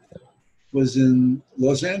Elohim, was in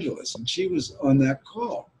Los Angeles, and she was on that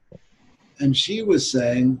call. And she was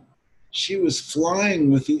saying she was flying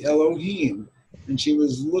with the Elohim, and she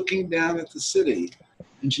was looking down at the city,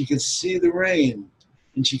 and she could see the rain,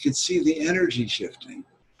 and she could see the energy shifting.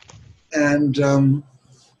 And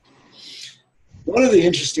one of the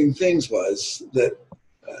interesting things was that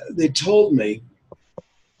they told me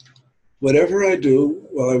whatever I do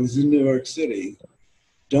while I was in New York City,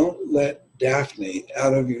 don't let Daphne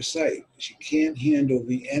out of your sight. She can't handle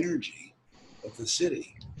the energy of the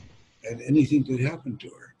city, and anything could happen to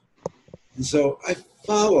her. And so I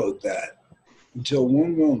followed that until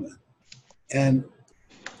one moment, and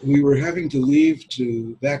we were having to leave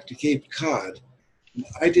back to Cape Cod, and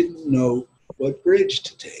I didn't know what bridge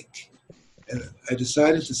to take. And I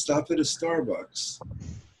decided to stop at a Starbucks,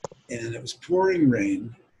 and it was pouring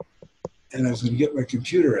rain, and I was going to get my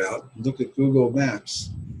computer out and look at Google Maps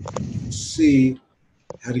and see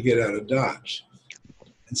how to get out of Dodge.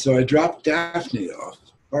 And so I dropped Daphne off,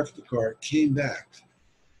 parked the car, came back.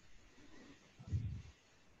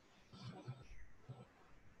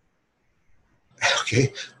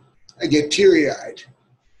 Okay, I get teary-eyed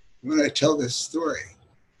when I tell this story.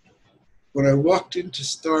 When I walked into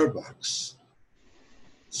Starbucks,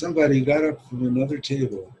 somebody got up from another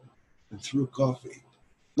table and threw coffee.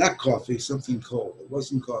 Not coffee, something cold. It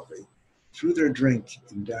wasn't coffee. Threw their drink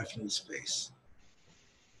in Daphne's face.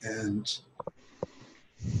 And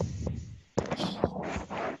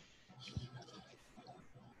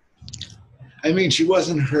I mean, she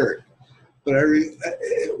wasn't hurt, but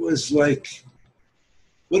it was like,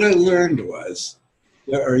 what I learned was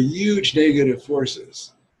there are huge negative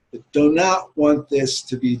forces that do not want this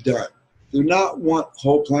to be done, do not want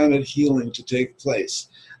whole planet healing to take place,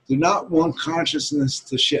 do not want consciousness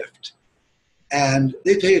to shift. And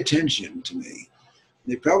they pay attention to me.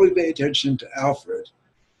 They probably pay attention to Alfred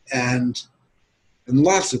and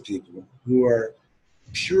lots of people who are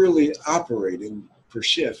purely operating for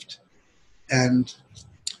shift. And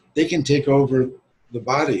they can take over the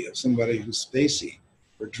body of somebody who's spacey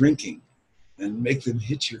or drinking and make them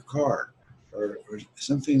hit your car or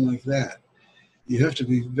something like that. You have to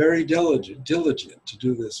be very diligent to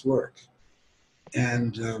do this work.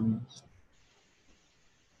 And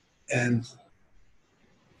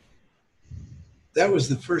that was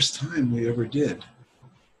the first time we ever did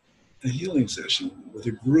a healing session with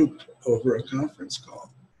a group over a conference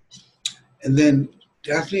call. And then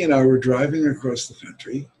Daphne and I were driving across the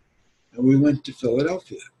country, and we went to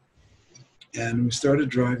Philadelphia. And we started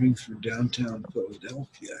driving through downtown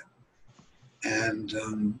Philadelphia, and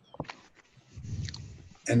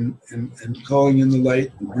calling in the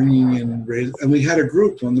light and bringing in rays. And we had a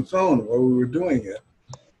group on the phone while we were doing it.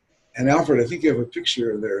 And Alfred, I think you have a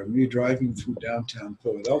picture there of me driving through downtown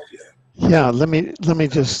Philadelphia. Yeah, let me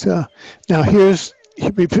just now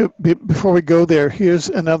before we go there, here's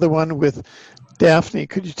another one with Daphne.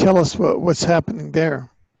 Could you tell us what's happening there?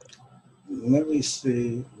 Let me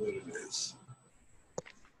see what it is.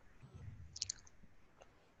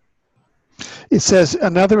 It says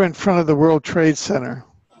another in front of the World Trade Center.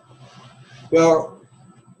 Well,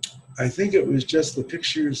 I think it was just the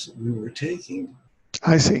pictures we were taking.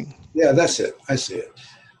 I see. Yeah, that's it. I see it.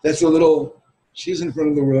 That's a little, she's in front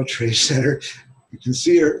of the World Trade Center. You can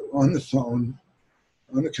see her on the phone,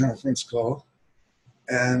 on the conference call.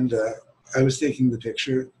 And I was taking the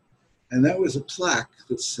picture. And that was a plaque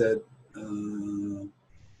that said,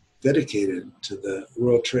 dedicated to the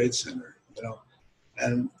World Trade Center, you know.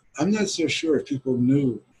 And I'm not so sure if people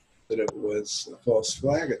knew that it was a false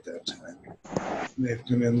flag at that time. It may have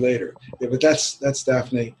come in later. Yeah, but that's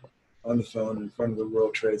Daphne on the phone in front of the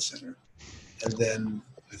World Trade Center. And then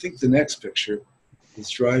I think the next picture is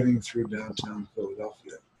driving through downtown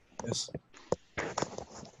Philadelphia. Yes.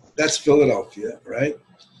 That's Philadelphia, right?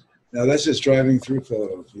 Now that's just driving through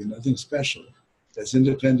Philadelphia, nothing special. That's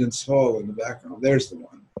Independence Hall in the background. There's the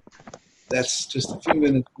one. That's just a few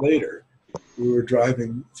minutes later. We were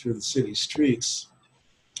driving through the city streets,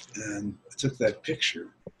 and I took that picture.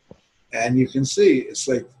 And you can see it's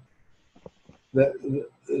like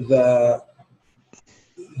the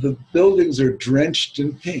buildings are drenched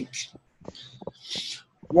in pink.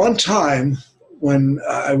 One time when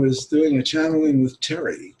I was doing a channeling with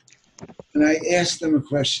Terry, and I asked them a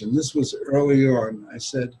question. This was early on. I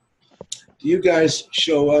said, do you guys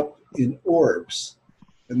show up in orbs?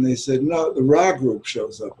 And they said, no, the Ra group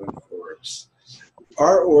shows up in orbs.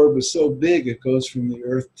 Our orb is so big, it goes from the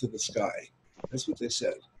earth to the sky. That's what they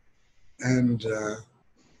said. And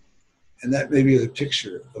that may be a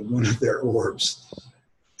picture of one of their orbs.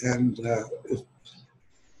 And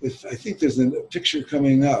if I think there's a picture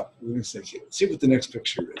coming up, we're going to see what the next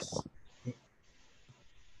picture is.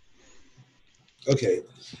 Okay,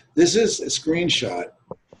 this is a screenshot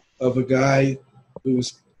of a guy who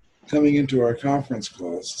was coming into our conference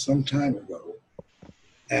calls some time ago.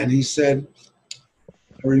 And he said,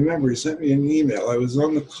 I remember he sent me an email. I was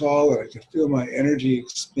on the call and I could feel my energy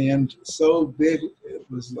expand so big. It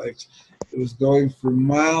was like it was going for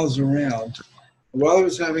miles around. While I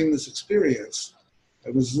was having this experience,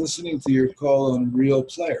 I was listening to your call on Real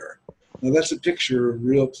Player. Now that's a picture of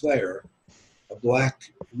Real Player, a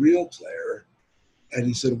black Real Player. And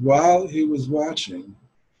he said while he was watching,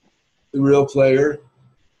 the Real Player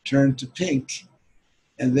turned to pink,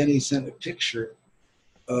 and then he sent a picture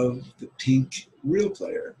of the pink Real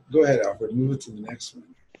Player. Go ahead, Alfred, move it to the next one.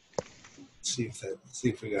 See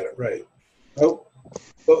if we got it right. Oh,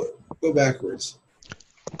 go backwards.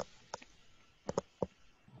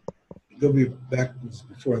 Go backwards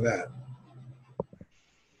before that.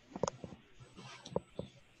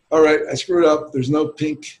 All right, I screwed up. There's no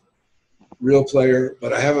pink Real Player,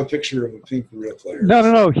 but I have a picture of a pink Real Player.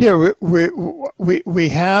 No. Here we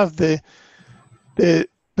have the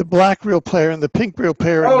black Real Player and the pink Real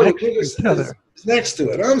Player Oh, next to each other. It's next to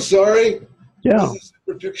it. I'm sorry. Yeah. This is a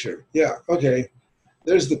separate picture. Yeah. Okay.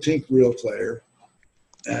 There's the pink Real Player,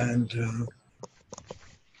 and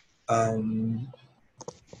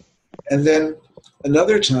then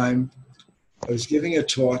another time, I was giving a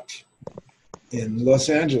talk in Los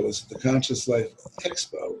Angeles at the Conscious Life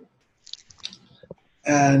Expo,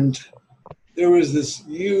 and there was this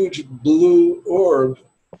huge blue orb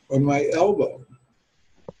on my elbow,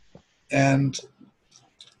 and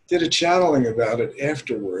did a channeling about it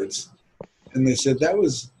afterwards, and they said that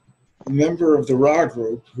was a member of the Ra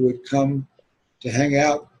group who had come to hang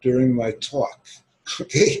out during my talk.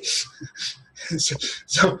 Okay, so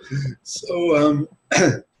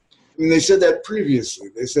and they said that previously.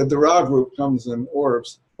 They said the Ra group comes in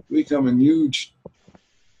orbs. We come in huge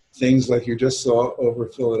things like you just saw over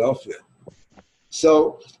Philadelphia.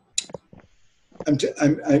 So I'm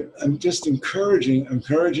just encouraging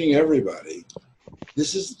everybody.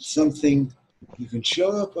 This is something you can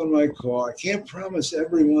show up on my call. I can't promise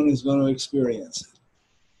everyone is going to experience it,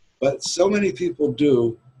 but so many people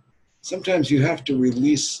do. Sometimes you have to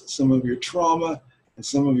release some of your trauma and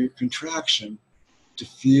some of your contraction to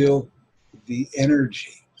feel the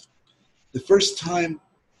energy. The first time,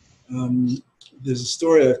 there's a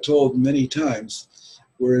story I've told many times,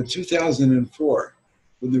 where in 2004,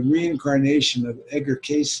 when the reincarnation of Edgar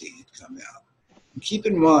Cayce had come out. And keep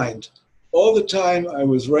in mind, all the time I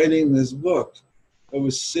was writing this book, I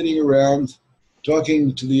was sitting around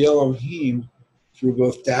talking to the Elohim through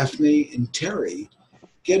both Daphne and Terry,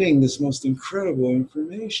 getting this most incredible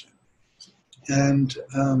information. And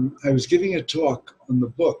I was giving a talk on the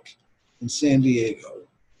book in San Diego.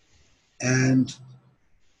 And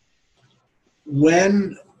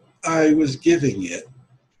when I was giving it,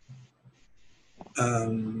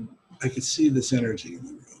 I could see this energy in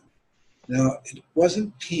the room. Now, it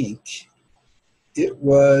wasn't pink. It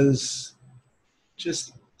was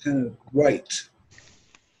just kind of white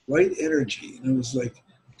energy. And it was like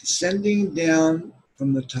descending down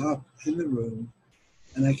from the top in the room,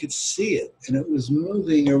 and I could see it. And it was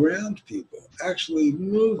moving around people, actually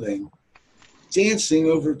moving, dancing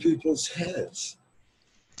over people's heads.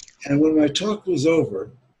 And when my talk was over,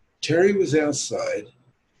 Terry was outside,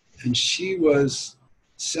 and she was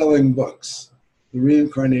selling books, The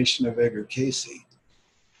Reincarnation of Edgar Cayce.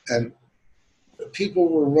 And people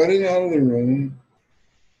were running out of the room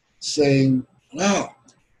saying, wow,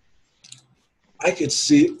 I could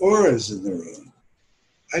see auras in the room.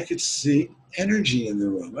 I could see energy in the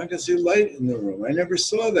room. I could see light in the room. I never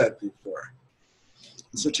saw that before.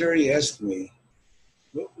 And so Terry asked me,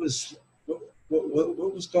 what was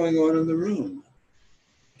going on in the room?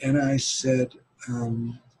 And I said,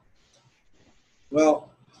 well,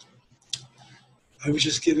 I was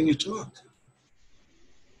just giving a talk.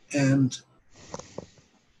 And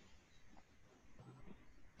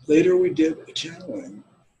later we did a channeling.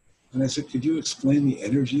 And I said, could you explain the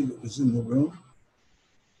energy that was in the room?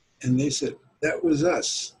 And they said, that was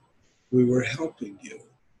us. We were helping you.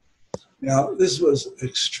 Now, this was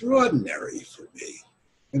extraordinary for me.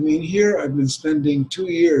 I mean, here I've been spending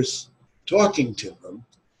 2 years talking to them.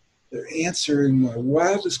 They're answering my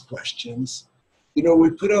wildest questions. You know,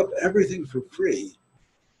 we put up everything for free.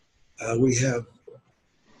 We have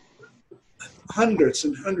hundreds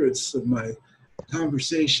and hundreds of my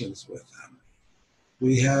conversations with them.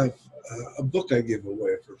 We have a book I give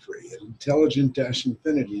away for free at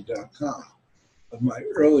intelligent-infinity.com of my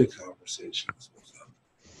early conversations with them.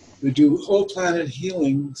 We do whole planet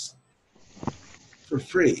healings for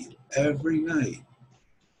free every night.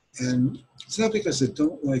 And it's not because I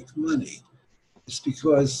don't like money. It's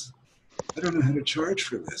because I don't know how to charge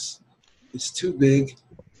for this. It's too big.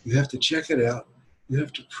 You have to check it out. You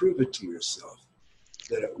have to prove it to yourself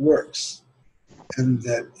that it works and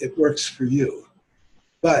that it works for you.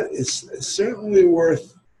 But it's certainly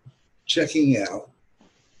worth checking out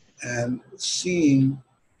and seeing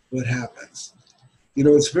what happens. You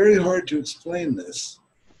know, it's very hard to explain this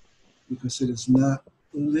because it is not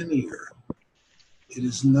linear. It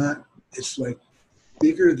is not, it's like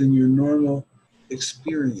bigger than your normal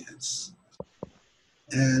experience.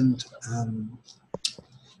 And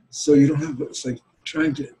so you don't have, it's like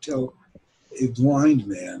trying to tell a blind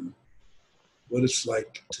man what it's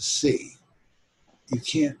like to see. You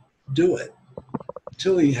can't do it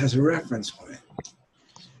until he has a reference point.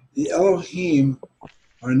 The Elohim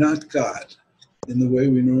are not God in the way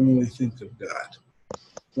we normally think of God.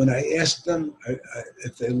 When I asked them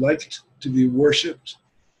if they liked to be worshipped,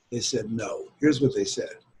 they said no. Here's what they said.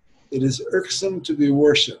 It is irksome to be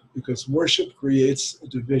worshipped because worship creates a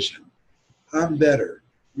division. I'm better.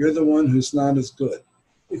 You're the one who's not as good.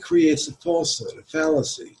 It creates a falsehood, a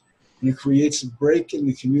fallacy, and it creates a break in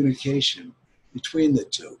the communication between the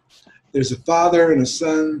two. There's a father and a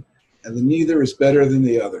son, and the neither is better than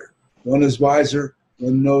the other. One is wiser,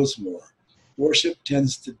 one knows more. Worship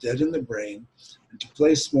tends to deaden the brain and to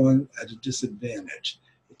place one at a disadvantage.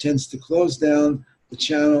 It tends to close down the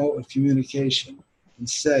channel of communication and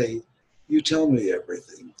say, you tell me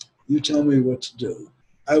everything. You tell me what to do.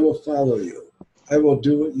 I will follow you. I will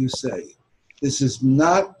do what you say. This is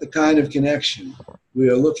not the kind of connection we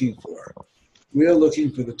are looking for. We are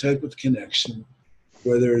looking for the type of connection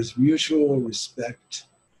where there is mutual respect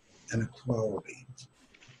and equality.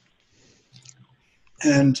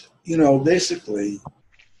 And, you know, basically,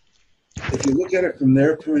 if you look at it from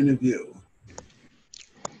their point of view,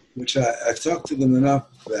 which I've talked to them enough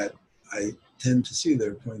that I tend to see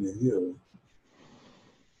their point of view,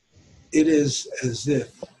 it is as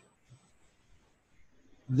if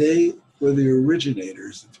they were the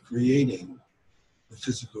originators of creating the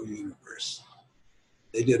physical universe.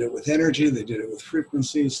 They did it with energy, they did it with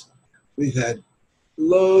frequencies. We've had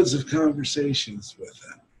loads of conversations with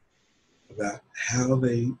them about how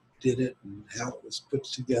they did it and how it was put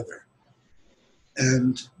together.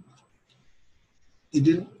 And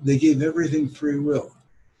they gave everything free will.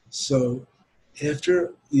 So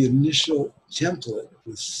after the initial template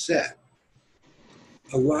was set,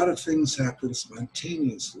 a lot of things happen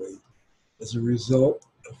spontaneously as a result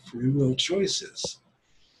of free will choices.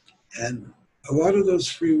 And a lot of those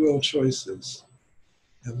free will choices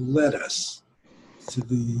have led us to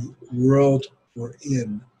the world we're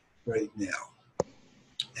in right now.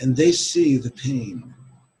 And they see the pain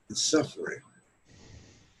and suffering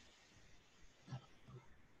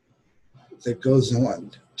that goes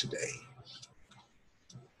on today.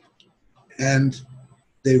 And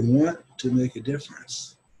they want to make a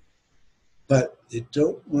difference, but they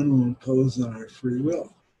don't want to impose on our free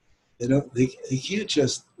will. They can't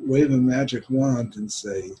just wave a magic wand and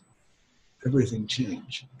say, everything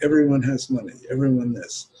change. Everyone has money, everyone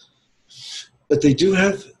this. But they do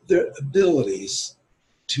have their abilities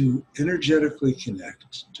to energetically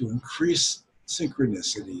connect, to increase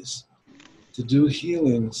synchronicities, to do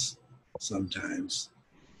healings sometimes,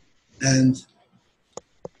 and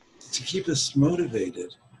to keep us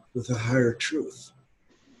motivated with a higher truth,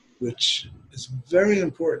 which is a very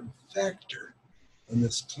important factor on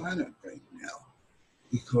this planet right now,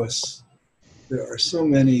 because there are so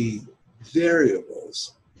many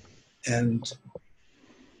variables, and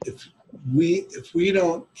if we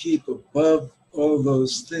don't keep above all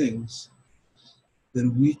those things,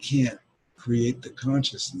 then we can't create the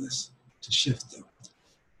consciousness to shift them.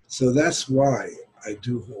 So that's why I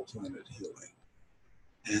do whole planet healing.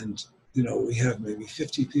 And, you know, we have maybe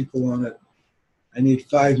 50 people on it. I need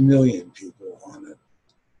 5 million people on it.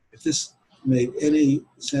 If this made any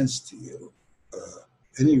sense to you,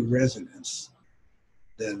 any resonance,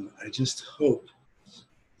 then I just hope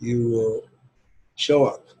you will show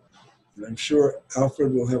up. And I'm sure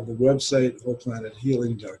Alfred will have the website,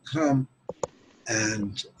 wholeplanethealing.com,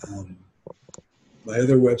 and my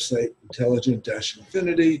other website,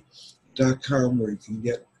 intelligent-infinity.com, where you can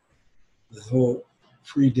get the whole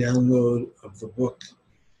free download of the book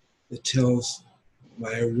that tells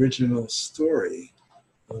my original story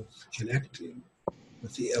of connecting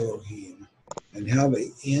with the Elohim and how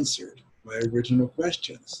they answered my original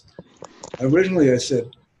questions. Originally I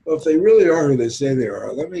said, well, if they really are who they say they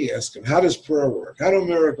are, let me ask them, how does prayer work? How do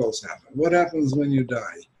miracles happen? What happens when you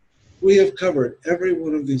die? We have covered every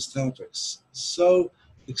one of these topics so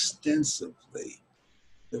extensively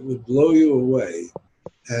that would blow you away,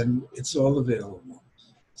 and it's all available.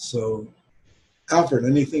 So, Alfred,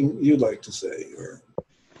 anything you'd like to say? Or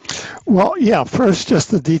Well, yeah, first, just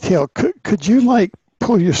the detail. Could you like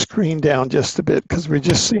pull your screen down just a bit, because we're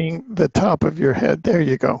just seeing the top of your head. There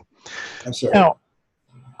you go. I'm sorry. Now,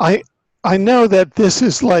 I know that this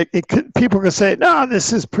is like, people can say, no,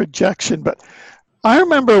 this is projection, but I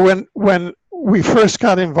remember when we first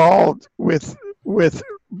got involved with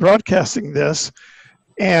broadcasting this,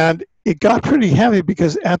 and it got pretty heavy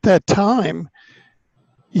because at that time,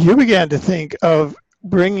 you began to think of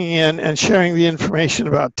bringing in and sharing the information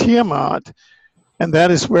about Tiamat, and that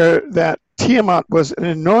is where that Tiamat was an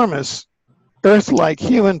enormous Earth-like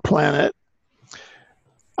human planet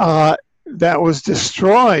that was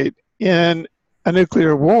destroyed in a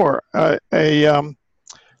nuclear war, a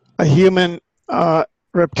human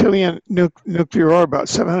reptilian nuclear war about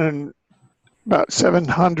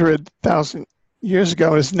 700,000 years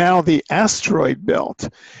ago is now the asteroid belt,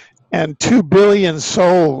 and 2 billion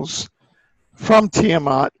souls from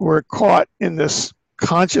Tiamat were caught in this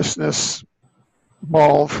consciousness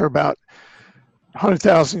ball for about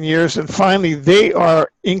 100,000 years, and finally they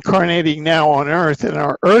are incarnating now on Earth and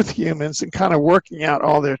are Earth humans and kind of working out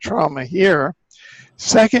all their trauma here.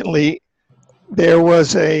 Secondly, there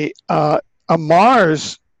was a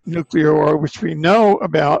Mars nuclear war, which we know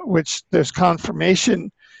about, which there's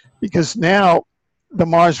confirmation because now the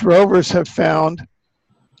Mars rovers have found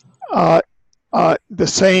the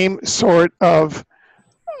same sort of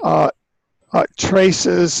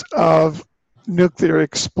traces of nuclear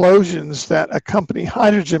explosions that accompany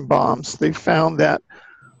hydrogen bombs. They found that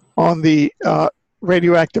on the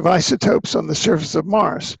radioactive isotopes on the surface of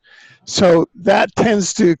Mars. So that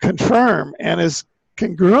tends to confirm and is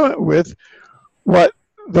congruent with what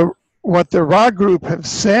the Ra group have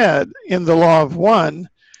said in the Law of One,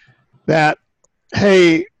 that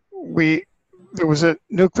hey, there was a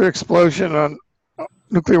nuclear explosion on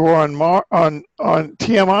nuclear war on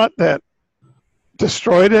Tiamat that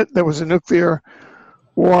destroyed it. There was a nuclear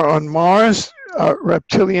war on Mars, a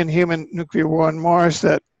reptilian human nuclear war on Mars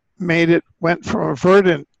that went from a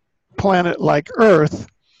verdant planet like Earth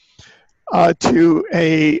to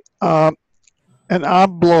an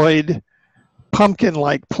obloid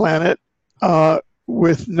pumpkin-like planet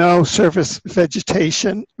with no surface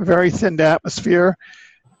vegetation, very thin atmosphere,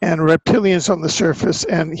 and reptilians on the surface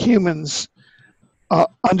and humans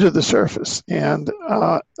under the surface. And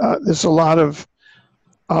there's a lot of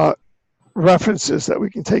references that we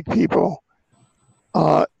can take people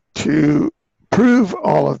to prove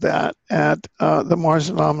all of that at the Mars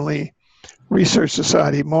Anomaly Research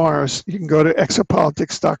Society, Mars. You can go to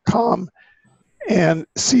exopolitics.com and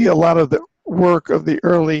see a lot of the work of the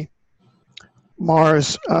early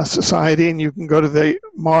Mars Society, and you can go to the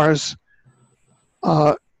Mars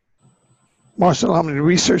Anomaly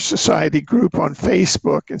Research Society group on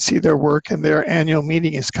Facebook and see their work, and their annual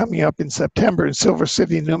meeting is coming up in September in Silver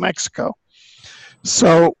City, New Mexico.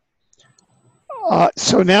 So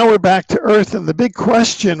now we're back to Earth, and the big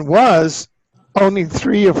question was, only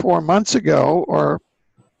 3 or 4 months ago, or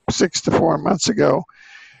 6 to 4 months ago,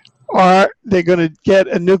 are they going to get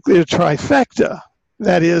a nuclear trifecta?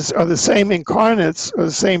 That is, are the same incarnates or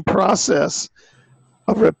the same process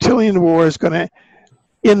of reptilian wars going to,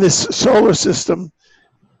 in this solar system,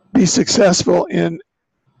 be successful in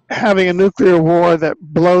having a nuclear war that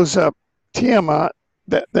blows up Tiamat,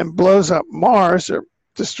 that then blows up Mars or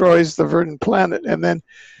destroys the verdant planet, and then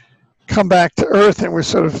come back to Earth, and we're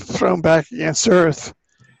sort of thrown back against Earth?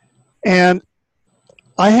 And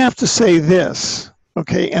I have to say this,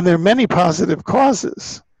 okay, and there are many positive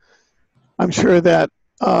causes. I'm sure that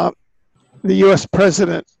the U.S.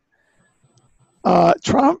 President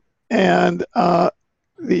Trump and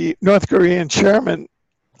the North Korean chairman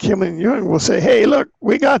Kim Il-sung will say, hey, look,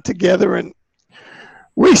 we got together and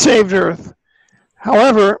we saved Earth.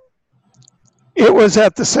 However, it was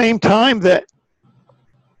at the same time that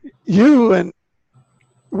you and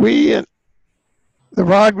we and the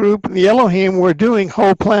Ra group and the Elohim were doing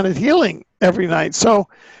whole planet healing every night. So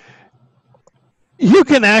you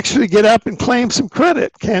can actually get up and claim some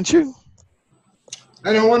credit, can't you?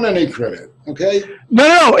 I don't want any credit, okay?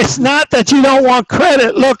 No, it's not that you don't want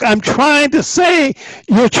credit. Look, I'm trying to say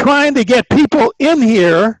you're trying to get people in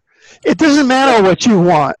here. It doesn't matter what you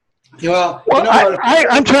want. Well,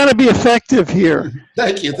 I'm trying to be effective here.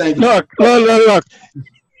 Thank you. Look.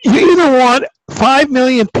 You either want 5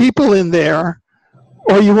 million people in there,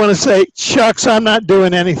 or you want to say, shucks, I'm not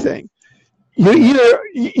doing anything.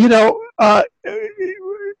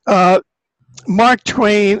 Mark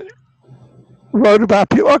Twain wrote about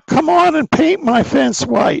people, oh, come on and paint my fence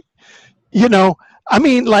white.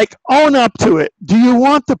 Own up to it. Do you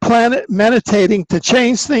want the planet meditating to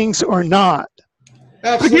change things or not?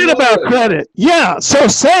 Absolutely. Forget about credit. Yeah, so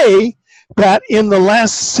say that in the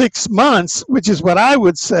last 6 months, which is what I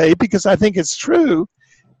would say, because I think it's true,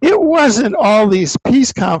 it wasn't all these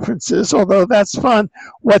peace conferences, although that's fun.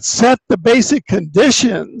 What set the basic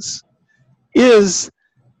conditions is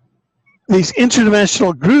these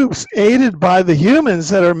interdimensional groups aided by the humans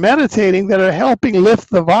that are meditating, that are helping lift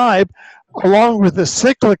the vibe, along with the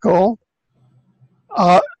cyclical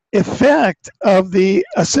effect of the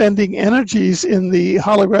ascending energies in the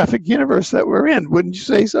holographic universe that we're in. Wouldn't you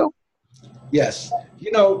say so? Yes.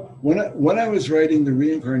 You know, when I was writing The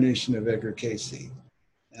Reincarnation of Edgar Cayce,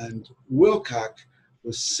 and Wilcock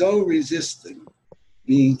was so resistant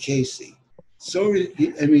being Cayce.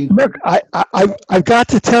 I mean, look, I've got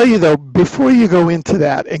to tell you though, before you go into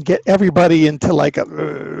that and get everybody into like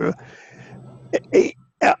David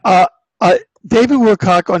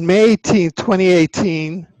Wilcock on May 18th,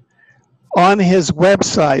 2018, on his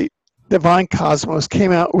website, Divine Cosmos,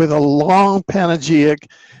 came out with a long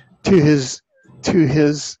panegyric to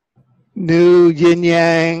his new yin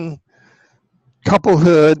yang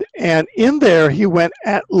couplehood, and in there he went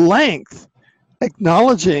at length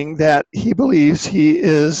acknowledging that he believes he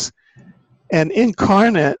is an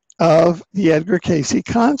incarnate of the Edgar Cayce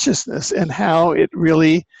consciousness, and how it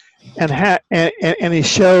really, and he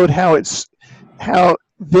showed how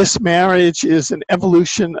this marriage is an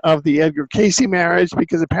evolution of the Edgar Cayce marriage,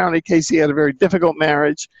 because apparently Cayce had a very difficult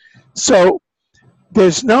marriage. So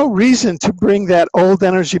there's no reason to bring that old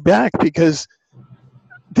energy back, because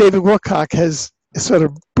David Wilcock has sort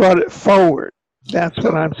of brought it forward. That's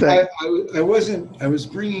what I'm saying. I was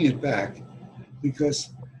bringing it back because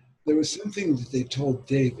there was something that they told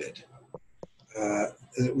David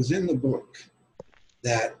that was in the book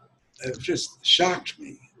that just shocked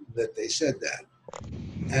me that they said that.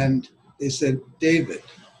 And they said, David.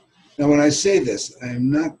 Now, when I say this, I'm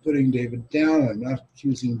not putting David down. I'm not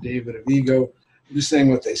accusing David of ego. I'm just saying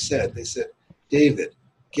what they said. They said, David,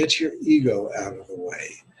 get your ego out of the way.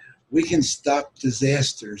 We can stop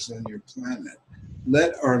disasters on your planet.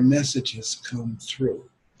 Let our messages come through.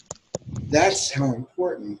 That's how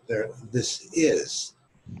important this is.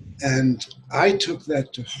 And I took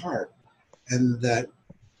that to heart, and that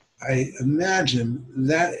I imagine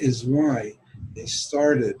that is why they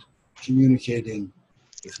started communicating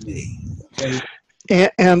with me. Okay?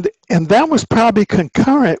 And that was probably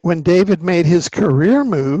concurrent when David made his career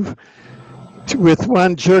move with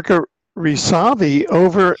one Jirka Risavi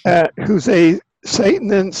over at, who's a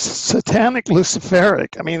Satanist, satanic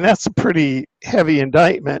Luciferic. I mean, that's a pretty heavy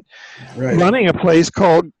indictment. Right. Running a place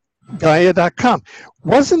called Gaia.com.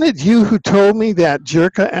 Wasn't it you who told me that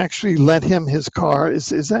Jirka actually lent him his car? Is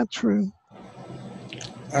that true?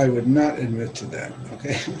 I would not admit to that,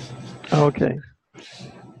 okay? Okay.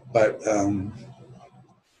 But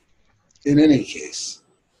in any case,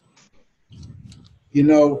 you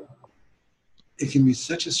know, it can be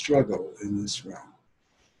such a struggle in this realm.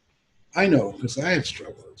 I know, because I have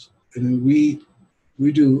struggled. I mean,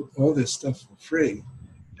 we do all this stuff for free,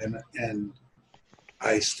 and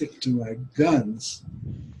I stick to my guns,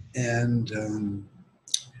 and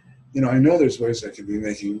you know, I know there's ways I could be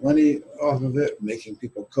making money off of it, making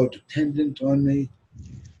people codependent on me,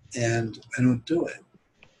 and I don't do it.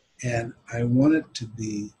 And I want it to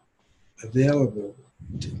be available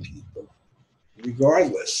to people,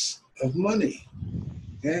 regardless of money.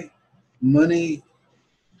 Okay, money.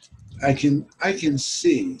 I can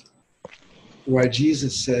see why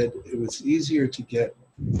Jesus said it was easier to get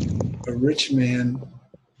a rich man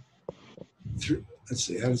through. Let's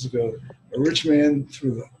see, how does it go? A rich man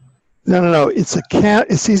through the. No.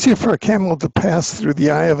 It's easier for a camel to pass through the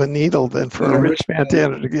eye of a needle than for a rich man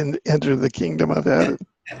to enter the kingdom of heaven.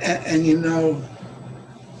 And you know,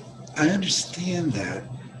 I understand that,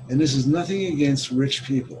 and this is nothing against rich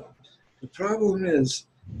people. The problem is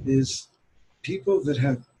people that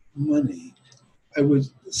have money. I would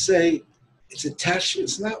say it's attached.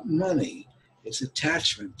 It's not money. It's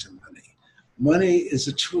attachment to money. Money is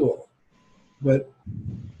a tool, but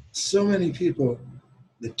so many people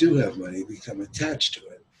that do have money become attached to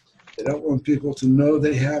it. They don't want people to know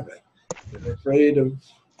they have it. They're afraid of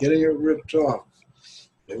getting it ripped off.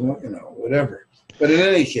 They want, you know, whatever. But in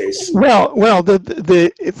any case, well,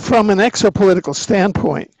 from an exopolitical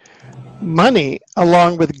standpoint, money,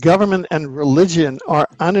 along with government and religion, are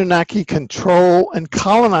Anunnaki control and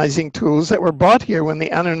colonizing tools that were brought here when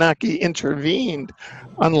the Anunnaki intervened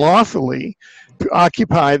unlawfully to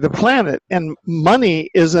occupy the planet. And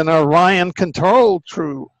money is an Orion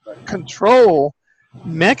control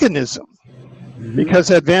mechanism,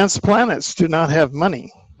 because advanced planets do not have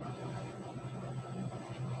money.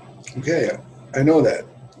 Okay, I know that.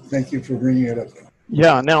 Thank you for bringing it up.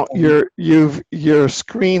 Yeah. Now your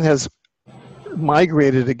screen has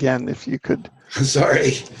migrated again. If you could.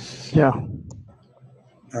 Sorry. Yeah.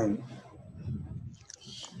 There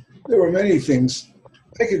were many things.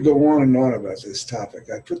 I could go on and on about this topic.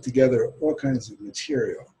 I put together all kinds of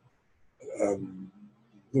material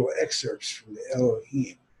little excerpts from the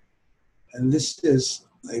Elohim. And this is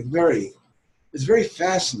it's very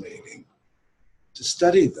fascinating to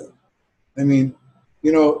study them. I mean,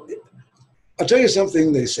 you know, I'll tell you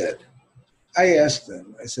something they said. I asked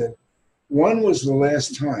them, I said, when was the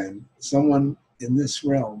last time someone in this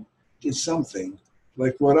realm did something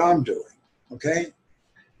like what I'm doing? Okay?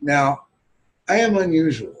 Now, I am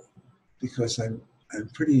unusual because I'm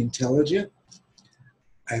pretty intelligent.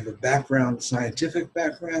 I have a background, scientific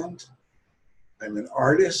background. I'm an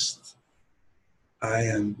artist. I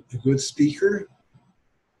am a good speaker.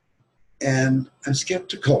 And I'm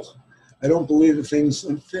skeptical. I don't believe in things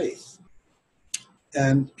on faith.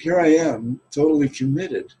 And here I am, totally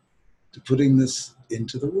committed to putting this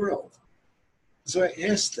into the world. So I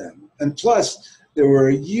asked them. And plus, there were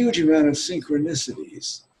a huge amount of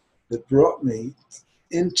synchronicities that brought me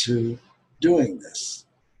into doing this.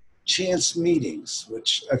 Chance meetings,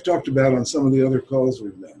 which I've talked about on some of the other calls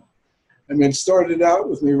we've done. I mean, it started out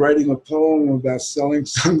with me writing a poem about selling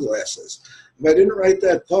sunglasses. If I didn't write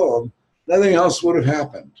that poem, nothing else would have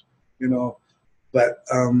happened, you know. But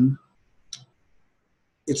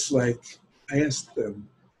it's like, I asked them,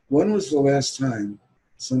 when was the last time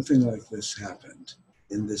something like this happened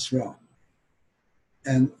in this realm?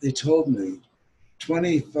 And they told me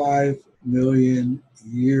 25 million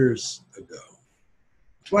years ago.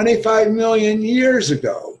 25 million years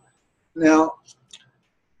ago. Now,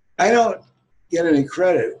 I don't get any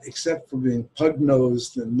credit except for being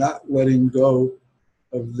pug-nosed and not letting go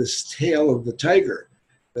of this tail of the tiger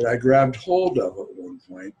that I grabbed hold of at one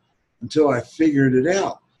point until I figured it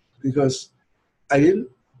out, because I didn't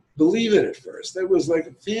believe it at first. It was like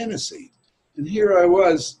a fantasy. And here I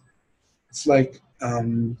was, it's like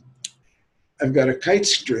I've got a kite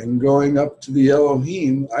string going up to the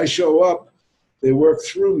Elohim. I show up, they work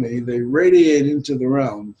through me, they radiate into the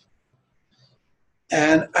realm.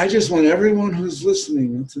 And I just want everyone who's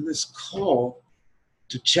listening to this call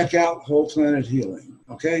to check out Whole Planet Healing,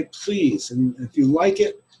 okay? Please, and if you like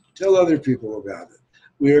it, tell other people about it.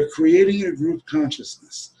 We are creating a group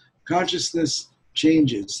consciousness. Consciousness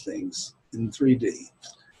changes things in 3D.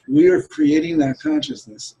 We are creating that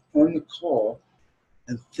consciousness on the call,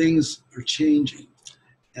 and things are changing.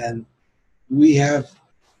 And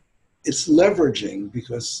it's leveraging,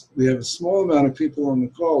 because we have a small amount of people on the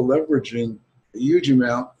call leveraging a huge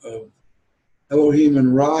amount of Elohim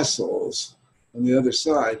and Ra souls on the other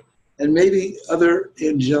side, and maybe other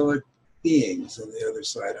angelic beings on the other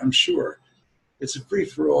side, I'm sure. It's a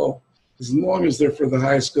free-for-all, as long as they're for the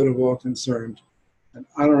highest good of all concerned and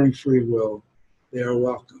honoring free will, they are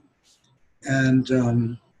welcome. And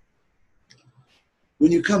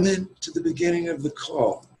when you come in to the beginning of the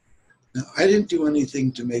call, now I didn't do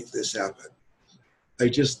anything to make this happen.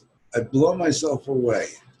 I blow myself away.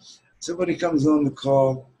 Somebody comes on the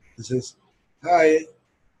call and says, hi,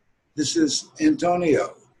 this is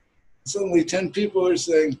Antonio. Suddenly 10 people are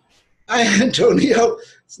saying, hi, Antonio,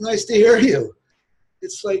 it's nice to hear you.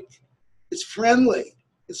 It's like, it's friendly,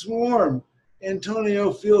 it's warm.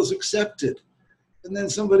 Antonio feels accepted. And then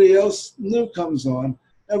somebody else new comes on.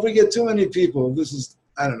 Now, if we get too many people,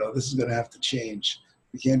 I don't know, this is gonna have to change.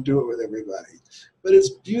 We can't do it with everybody. But it's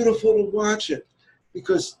beautiful to watch it,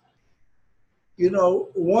 because, you know,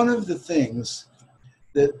 one of the things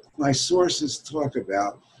that my sources talk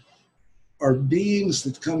about are beings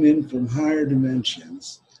that come in from higher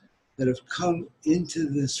dimensions that have come into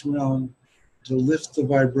this realm to lift the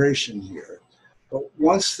vibration here. But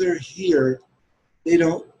once they're here, they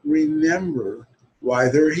don't remember why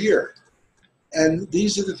they're here. And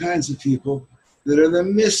these are the kinds of people that are the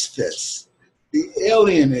misfits, the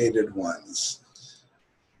alienated ones,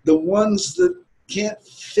 the ones that can't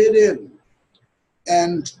fit in.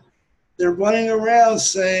 And they're running around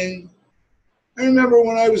saying, I remember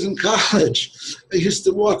when I was in college, I used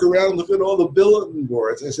to walk around, look at all the bulletin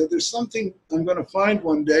boards. I said, there's something I'm going to find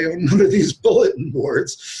one day on one of these bulletin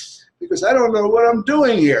boards, because I don't know what I'm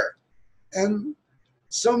doing here. And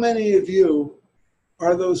so many of you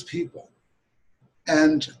are those people.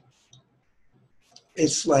 And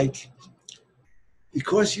it's like,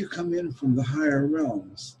 because you come in from the higher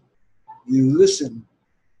realms, you listen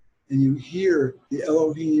and you hear the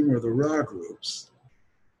Elohim or the Ra groups,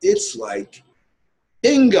 it's like,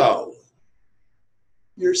 bingo!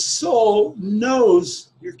 Your soul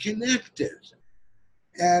knows you're connected.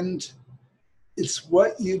 And it's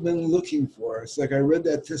what you've been looking for. It's like I read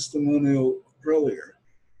that testimonial earlier.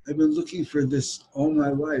 I've been looking for this all my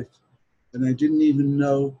life, and I didn't even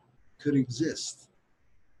know could exist.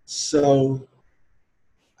 So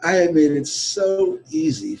I have made it so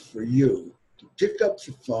easy for you to pick up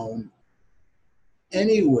the phone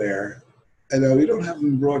anywhere I know we don't have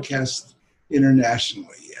them broadcast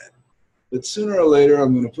internationally yet, but sooner or later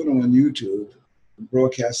I'm going to put them on YouTube and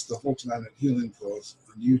broadcast the Whole Planet Healing Calls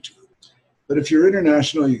on YouTube. But if you're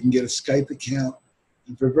international, you can get a Skype account,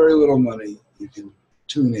 and for very little money, you can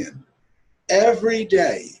tune in. Every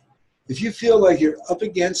day, if you feel like you're up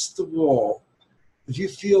against the wall, if you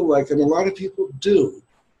feel like, and a lot of people do,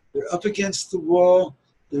 they're up against the wall,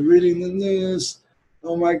 they're reading the news,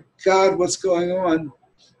 oh my God, what's going on?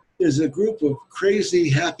 There's a group of crazy,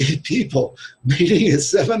 happy people meeting at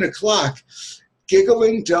 7 o'clock,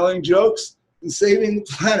 giggling, telling jokes, and saving the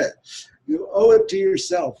planet. You owe it to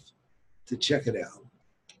yourself to check it out.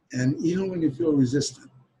 And even when you feel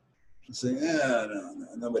resistant, you say, no,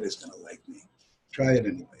 nobody's going to like me. Try it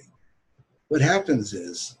anyway. What happens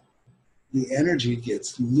is the energy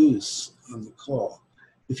gets loose on the call.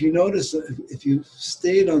 If you notice, if you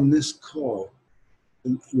stayed on this call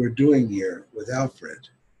we're doing here with Alfred,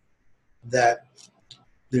 that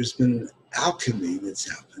there's been an alchemy that's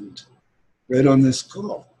happened right on this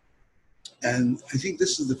call. And I think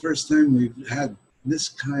this is the first time we've had this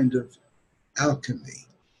kind of alchemy.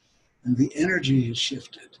 And the energy has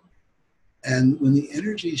shifted. And when the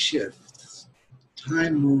energy shifts,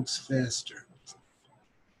 time moves faster.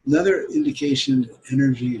 Another indication that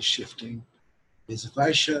energy is shifting is if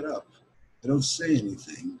I shut up, I don't say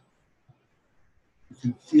anything, you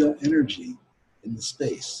can feel energy in the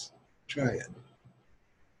space. Try it.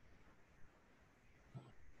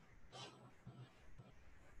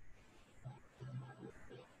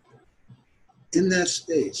 In that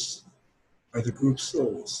space are the group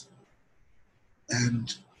souls.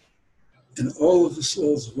 And all of the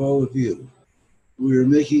souls of all of you, we are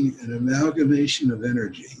making an amalgamation of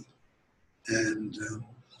energy. And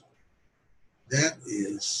that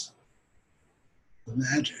is the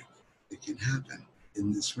magic that can happen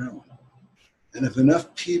in this realm. And if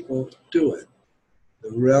enough people do it,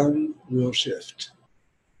 the realm will shift.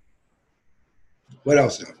 What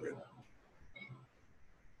else, Alfred?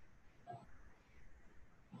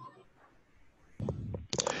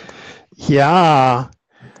 Yeah,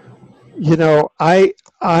 you know, I've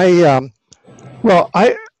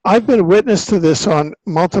been a witness to this on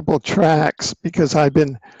multiple tracks because I've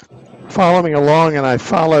been following along, and I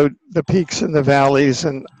followed the peaks and the valleys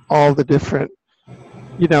and all the different,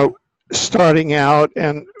 starting out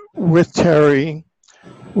and with Terry,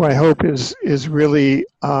 who I hope is really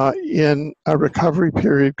in a recovery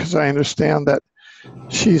period, because I understand that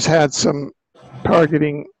she's had some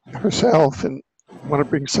targeting herself and want to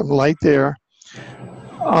bring some light there.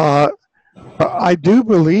 But I do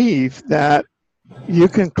believe that you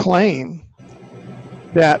can claim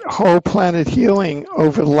that whole planet healing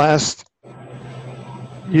over the last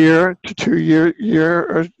year to 2 year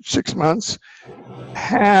or 6 months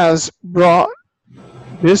has brought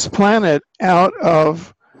this planet out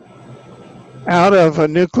of a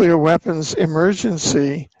nuclear weapons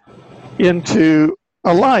emergency into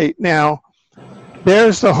a light. Now,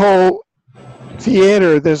 there's the whole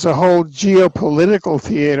theater, there's a whole geopolitical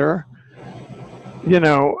theater,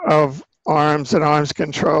 of arms and arms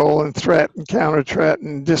control and threat and counter threat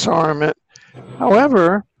and disarmament.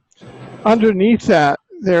 However, underneath that,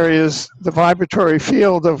 there is the vibratory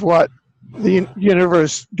field of what the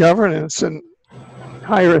universe governance and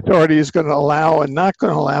higher authority is going to allow and not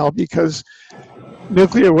going to allow, because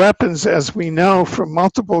nuclear weapons, as we know from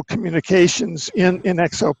multiple communications in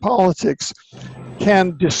exopolitics,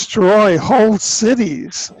 can destroy whole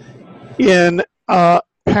cities in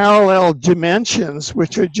parallel dimensions,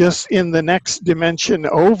 which are just in the next dimension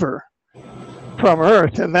over from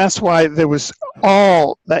Earth. And that's why there was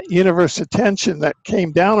all that universe attention that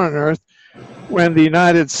came down on Earth when the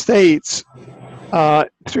United States,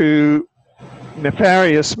 through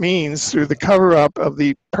nefarious means, through the cover-up of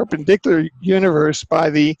the perpendicular universe by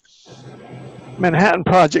the Manhattan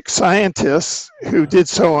Project scientists, who did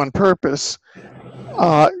so on purpose,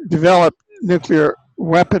 developed nuclear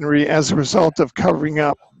weaponry as a result of covering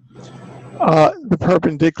up the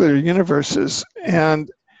perpendicular universes and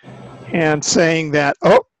saying that,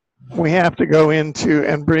 we have to go into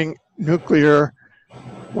and bring nuclear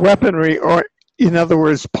weaponry, or in other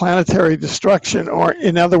words, planetary destruction, or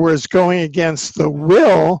in other words, going against the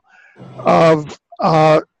will of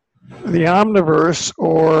the omniverse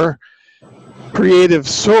or creative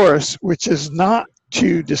source, which is not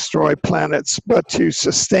to destroy planets, but to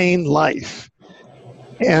sustain life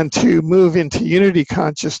and to move into unity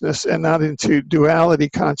consciousness and not into duality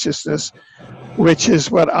consciousness, which is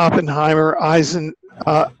what Oppenheimer,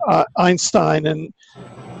 Einstein, and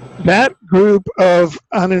that group of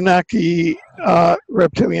Anunnaki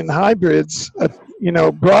reptilian hybrids,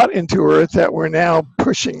 brought into Earth that we're now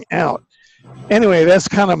pushing out. anyway, that's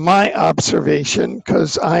kind of my observation,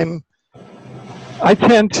 because I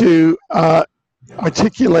tend to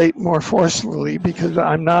articulate more forcefully because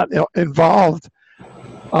I'm not involved,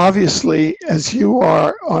 obviously, as you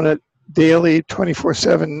are, on a daily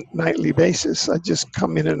 24/7 nightly basis. I just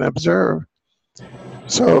come in and observe.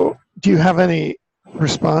 So do you have any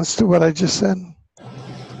response to what I just said?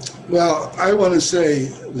 Well, I want to say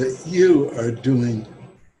that you are doing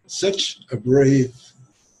such a brave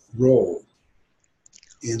role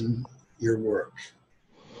in your work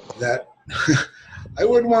that I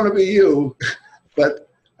wouldn't want to be you, but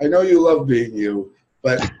I know you love being you,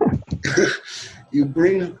 but you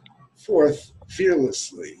bring forth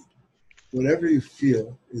fearlessly whatever you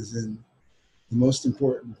feel is the most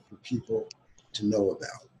important for people to know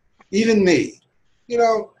about. Even me. You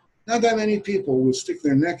know, not that many people would stick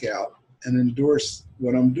their neck out and endorse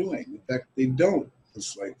what I'm doing. In fact, they don't.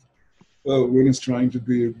 It's like, oh, Wynn is trying to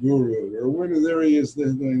be a guru, or Wynn, there he is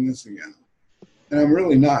doing this again. And I'm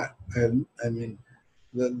really not. I mean,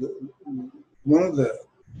 one of the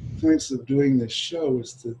points of doing this show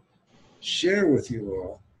is to share with you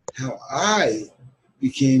all how I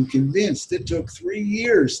became convinced. It took 3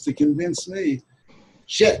 years to convince me,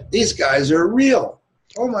 shit, these guys are real.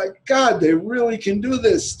 Oh my God, they really can do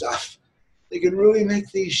this stuff. They can really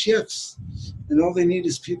make these shifts. And all they need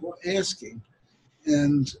is people asking.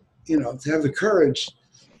 And, you know, to have the courage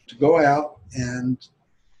to go out and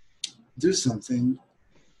do something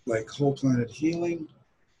like whole planet healing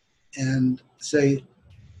and say,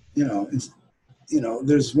 you know,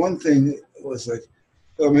 there's one thing that was like,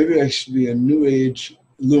 oh, maybe I should be a new age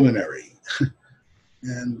luminary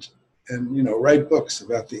and you know, write books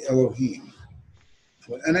about the Elohim.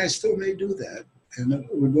 And I still may do that, and it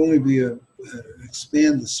would only be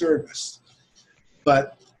expand the service.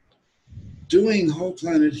 But doing whole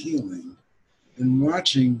planet healing and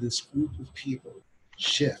watching this group of people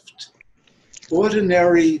shift,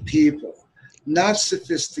 ordinary people, not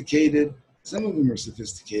sophisticated, some of them are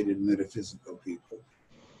sophisticated metaphysical people,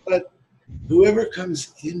 but whoever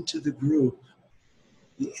comes into the group,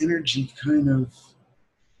 the energy kind of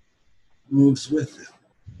moves with them.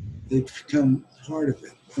 They become part of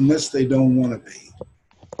it, unless they don't want to be.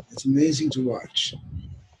 It's amazing to watch.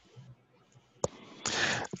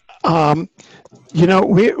 You know,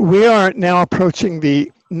 we are now approaching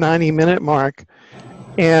the 90-minute mark,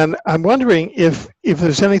 and I'm wondering if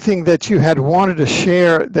there's anything that you had wanted to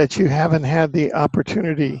share that you haven't had the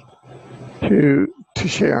opportunity to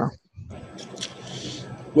share.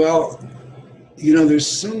 Well, you know, there's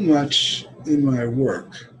so much in my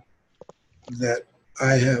work that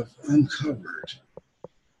I have uncovered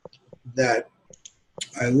that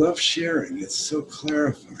I love sharing. It's so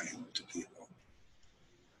clarifying to people.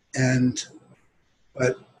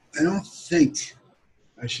 But I don't think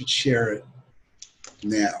I should share it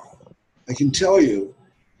now. I can tell you,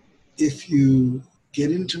 if you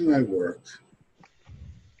get into my work,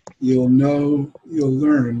 you'll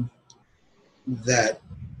learn that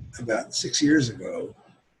about 6 years ago,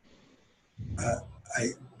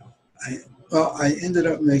 I ended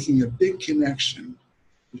up making a big connection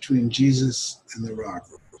between Jesus and the rock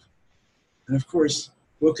group. And of course,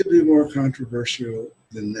 what could be more controversial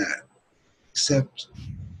than that? Except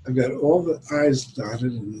I've got all the I's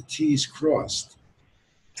dotted and the T's crossed.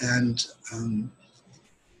 And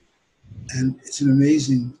it's an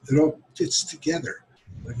amazing, it all fits together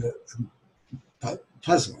like a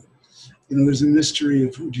puzzle. You know, there's a mystery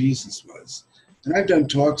of who Jesus was. And I've done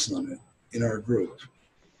talks on it in our group.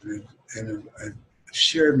 And I've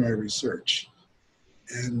shared my research.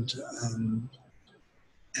 And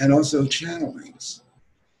also channelings.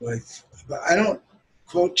 Like, I don't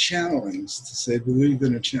quote channelings to say believe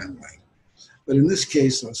in a channeling. But in this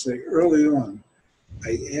case, I'll say early on,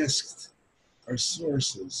 I asked our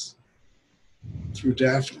sources through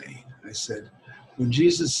Daphne, I said, when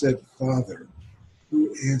Jesus said, Father,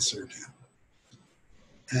 who answered him?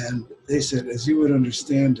 And they said, as you would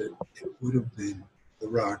understand it, it would have been the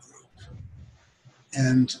rock group.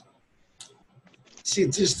 And see,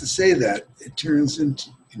 just to say that, it turns into,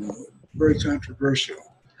 you know, very controversial.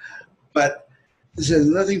 But this has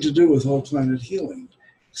nothing to do with whole planet healing,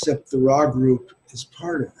 except the Ra group is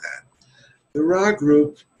part of that. The Ra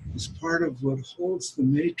group is part of what holds the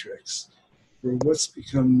matrix for what's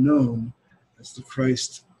become known as the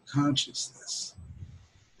Christ consciousness.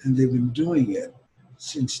 And they've been doing it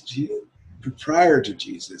since prior to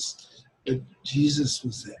Jesus, but Jesus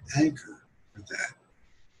was the anchor for that.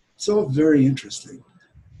 It's all very interesting.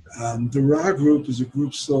 The Ra group is a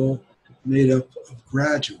group soul made up of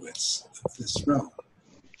graduates of this realm.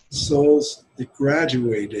 Souls that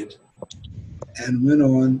graduated and went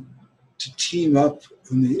on to team up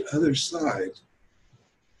on the other side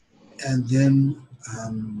and then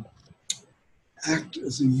act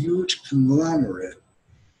as a huge conglomerate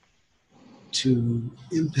to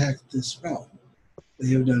impact this realm. They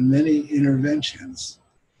have done many interventions,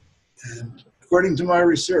 and according to my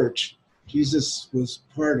research, Jesus was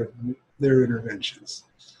part of their interventions.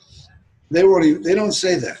 They don't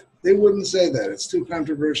say that. They wouldn't say that. It's too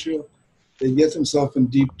controversial. They get themselves in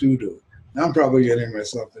deep doo-doo. I'm probably getting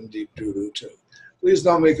myself in deep doo-doo too. Please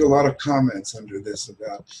don't make a lot of comments under this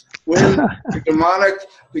about when you're demonic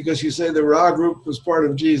because you say the Ra group was part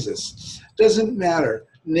of Jesus. Doesn't matter.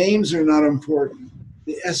 Names are not important.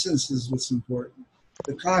 The essence is what's important.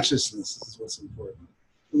 The consciousness is what's important.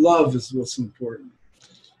 Love is what's important.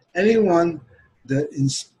 Anyone that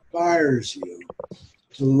inspires you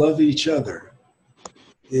to love each other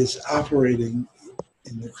is operating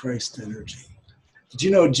in the Christ energy. Did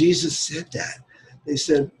you know Jesus said that? They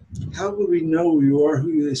said, how will we know you are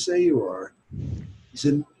who they say you are? He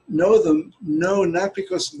said, know them, no, not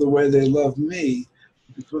because of the way they love me,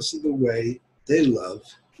 but because of the way they love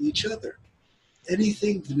each other.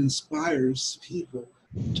 Anything that inspires people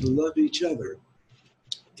to love each other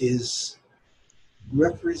is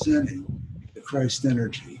representing the Christ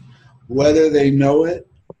energy, whether they know it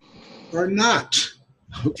or not,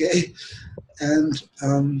 okay? And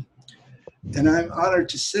I'm honored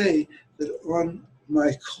to say that on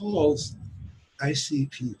my calls, I see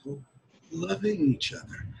people loving each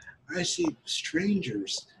other. I see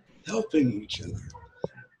strangers helping each other.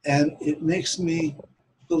 And it makes me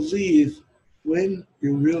believe when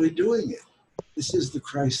you're really doing it. This is the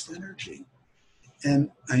Christ energy. And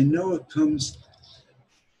I know it comes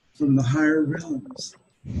from the higher realms.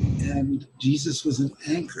 And Jesus was an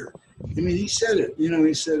anchor. I mean, he said it. You know,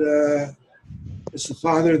 he said, it's the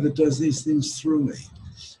Father that does these things through me.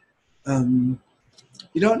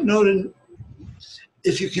 You don't know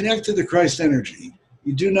if you connect to the Christ energy,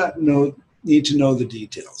 you do not need to know the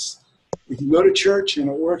details. You can go to church and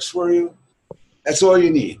it works for you. That's all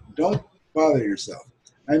you need. Don't bother yourself.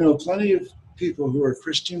 I know plenty of people who are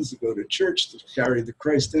Christians that go to church that carry the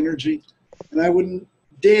Christ energy, and I wouldn't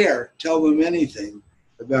dare tell them anything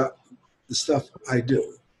about the stuff I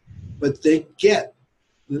do. But they get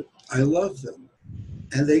that I love them,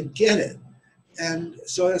 and they get it. And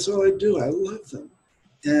so that's all I do. I love them.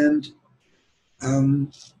 And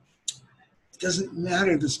it doesn't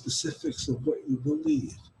matter the specifics of what you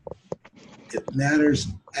believe. It matters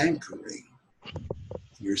anchoring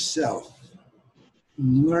yourself,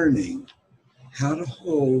 learning how to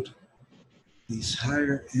hold these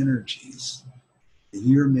higher energies in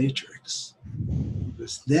your matrix.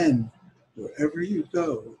 Because then, wherever you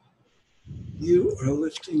go, you are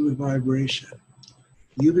lifting the vibration.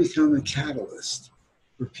 You become a catalyst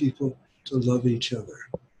for people to love each other.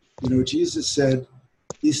 You know, Jesus said,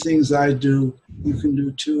 these things I do, you can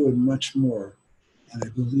do too, and much more. And I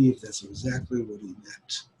believe that's exactly what he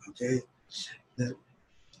meant, okay? That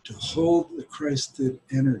to hold the Christed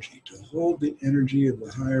energy, to hold the energy of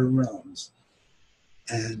the higher realms,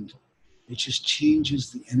 and it just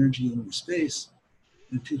changes the energy in the space,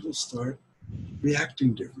 and people start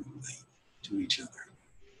reacting differently to each other.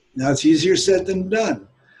 Now, it's easier said than done.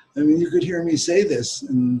 I mean, you could hear me say this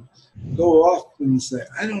and go off and say,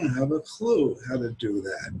 I don't have a clue how to do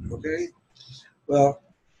that, okay? Well,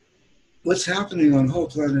 what's happening on Whole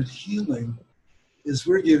Planet Healing is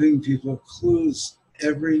we're giving people clues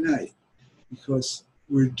every night because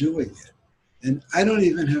we're doing it. And I don't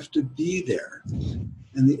even have to be there,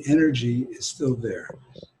 and the energy is still there.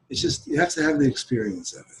 It's just, you have to have the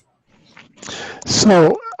experience of it.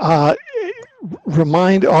 So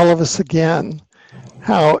remind all of us again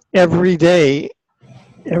how every day,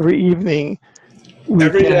 every evening, we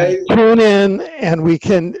can tune in and we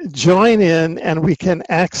can join in and we can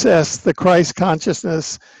access the Christ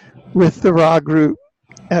consciousness with the Ra group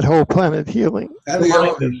at Whole Planet Healing. And the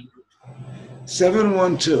Elohim.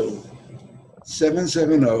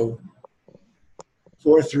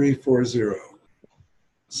 712-770-4340.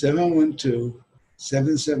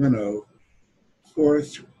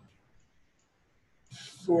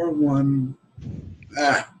 712-770-4341.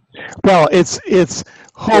 Well, it's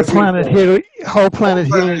Whole Planet Healing.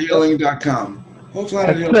 WholePlanetHealing.com. Whole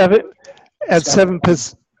Planet Healing. At 7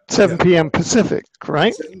 p.m. Pacific,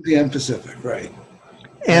 right? 7 p.m. Pacific, right.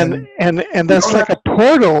 And that's like a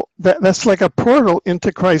portal. That's like a portal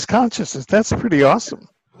into Christ consciousness. That's pretty awesome.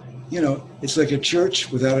 You know, it's like a church,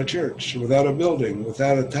 without a building,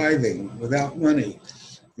 without a tithing, without money,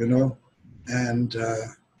 you know, and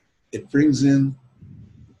it brings in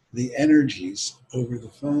the energies over the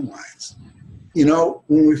phone lines. You know,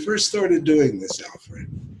 when we first started doing this, Alfred,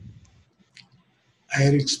 I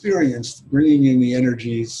had experienced bringing in the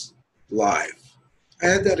energies live. I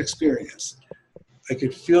had that experience. I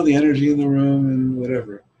could feel the energy in the room and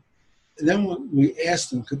whatever. And then when we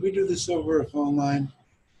asked them, could we do this over a phone line?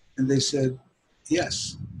 And they said,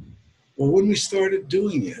 yes. Well, when we started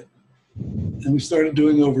doing it, and we started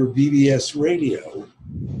doing over BBS radio,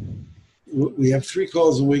 we have 3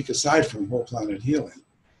 calls a week aside from Whole Planet Healing.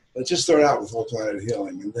 Let's just start out with Whole Planet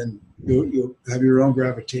Healing, and then you'll have your own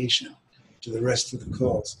gravitation to the rest of the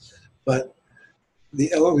calls. But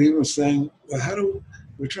the Elohim was saying, well,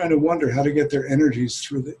 we're trying to wonder how to get their energies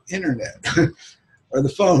through the internet or the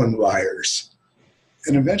phone wires.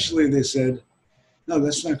 And eventually they said, no,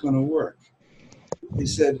 that's not going to work. They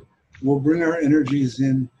said, we'll bring our energies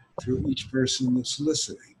in through each person that's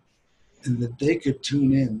listening, and that they could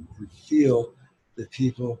tune in and feel the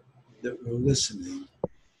people that were listening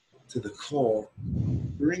to the call,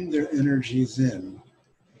 bring their energies in,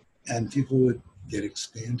 and people would get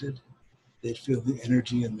expanded. They'd feel the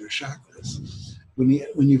energy in their chakras. When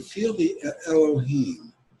you feel the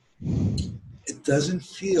Elohim, it doesn't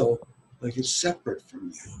feel like it's separate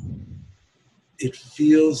from you. It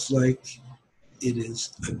feels like it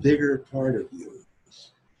is a bigger part of you.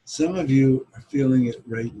 Some of you are feeling it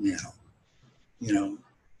right now. You know,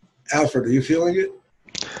 Alfred, are you feeling it?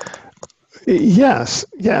 Yes.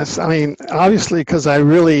 I mean, obviously, because I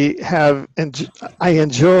really I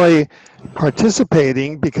enjoy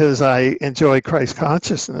participating because I enjoy Christ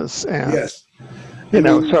consciousness, and Yes.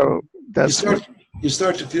 so that's. You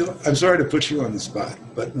start to feel. I'm sorry to put you on the spot,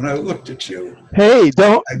 but when I looked at you, Hey,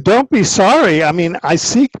 don't be sorry. I mean, I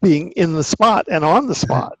seek being in the spot and on the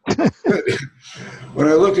spot. when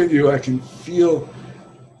I look at you, I can feel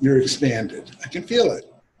you're expanded. I can feel it.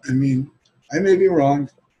 I mean, I may be wrong.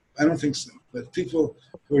 I don't think so. But people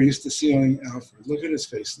who are used to seeing Alfred, look at his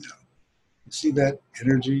face now. You see that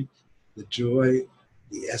energy, the joy,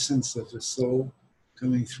 the essence of his soul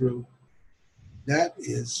coming through? That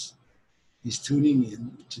is, he's tuning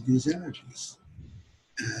in to these energies.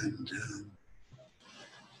 And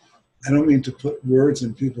I don't mean to put words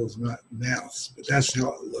in people's mouths, but that's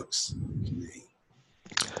how it looks to me.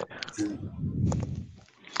 And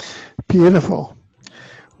Beautiful.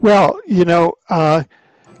 Well,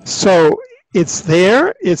 so it's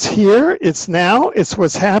there, it's here, it's now, it's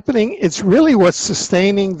what's happening. It's really what's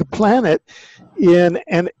sustaining the planet in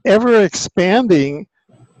an ever expanding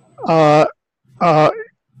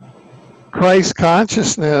Christ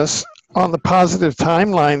consciousness on the positive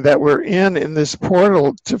timeline that we're in this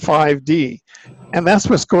portal to 5D. And that's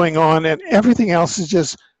what's going on, and everything else is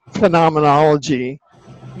just phenomenology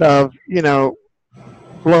of,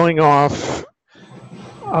 blowing off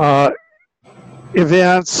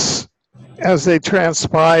events as they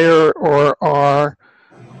transpire or are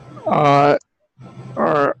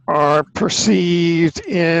perceived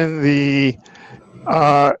in the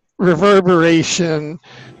reverberation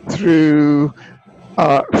through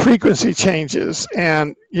frequency changes.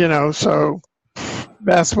 And, so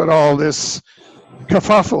that's what all this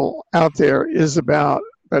kerfuffle out there is about.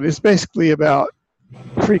 But it's basically about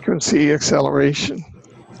frequency acceleration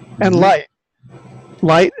and light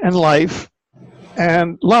and life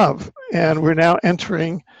and love. And we're now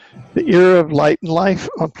entering the era of light and life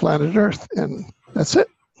on planet Earth. And that's it.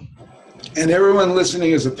 And everyone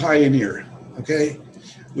listening is a pioneer, okay?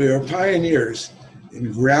 We are pioneers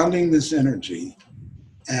in grounding this energy.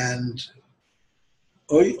 And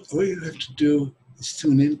all you have to do is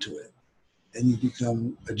tune into it. And you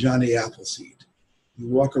become a Johnny Appleseed. You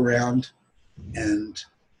walk around and,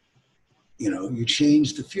 you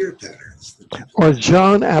change the fear patterns. Or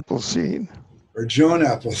Joan Appleseed. Or Joan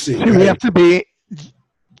Appleseed. See, we have to be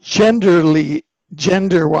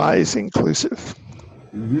gender-wise inclusive.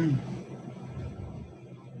 Mm-hmm.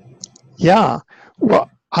 Yeah. Well,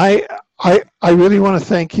 I really want to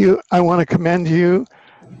thank you. I want to commend you.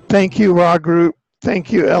 Thank you, Raw Group.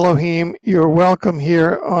 Thank you, Elohim. You're welcome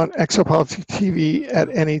here on Exopolitics TV at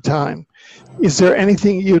any time. Is there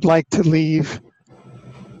anything you'd like to leave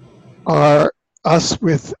us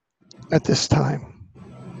with at this time?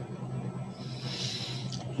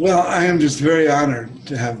 Well, I am just very honored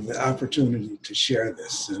to have the opportunity to share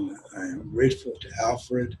this, and I am grateful to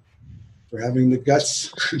Alfred for having the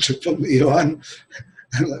guts to put me on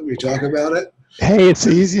and let me talk about it. Hey, it's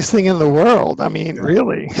the easiest thing in the world. I mean,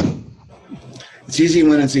 really. It's easy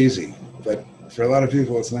when it's easy, but for a lot of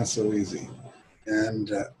people, it's not so easy.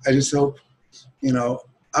 And I just hope,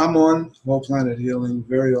 I'm on Whole Planet Healing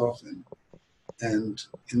very often, and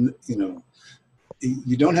you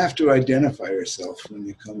don't have to identify yourself when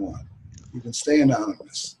you come on. You can stay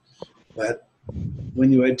anonymous. But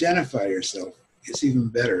when you identify yourself, it's even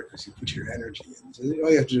better because you put your energy in. So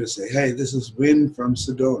all you have to do is say, hey, this is Wynn from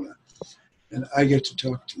Sedona, and I get to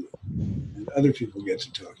talk to you, and other people get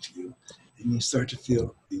to talk to you, and you start to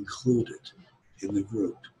feel included in the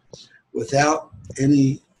group without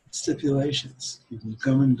any stipulations. You can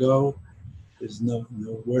come and go. There's no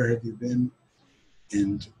where have you been,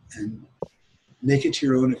 and make it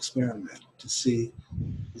your own experiment to see,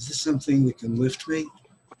 is this something that can lift me?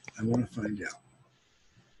 I want to find out.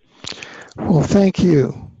 Well, thank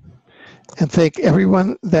you. And thank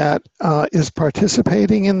everyone that is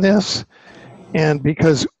participating in this. And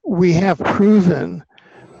because we have proven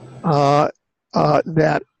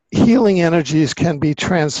that healing energies can be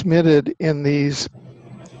transmitted in these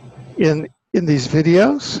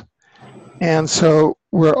videos. And so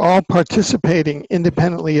we're all participating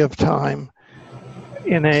independently of time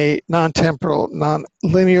in a non-temporal,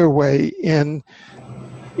 non-linear way in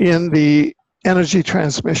the energy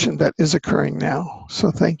transmission that is occurring now.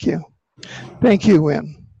 So thank you. Thank you,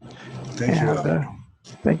 Wynn. Thank you.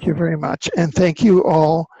 Thank you very much. And thank you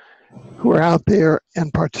all who are out there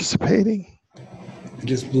and participating. And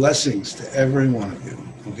just blessings to every one of you,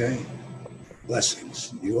 okay?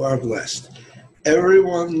 Blessings. You are blessed.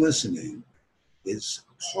 Everyone listening is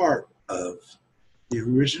part of the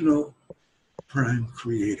original prime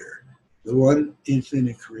creator, the one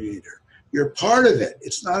infinite creator. You're part of it.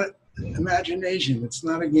 It's not an imagination. It's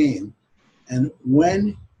not a game. And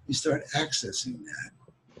when you start accessing that,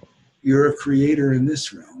 you're a creator in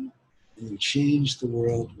this realm, and you change the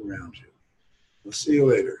world around you. We'll see you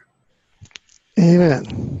later.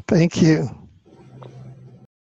 Amen. Thank you.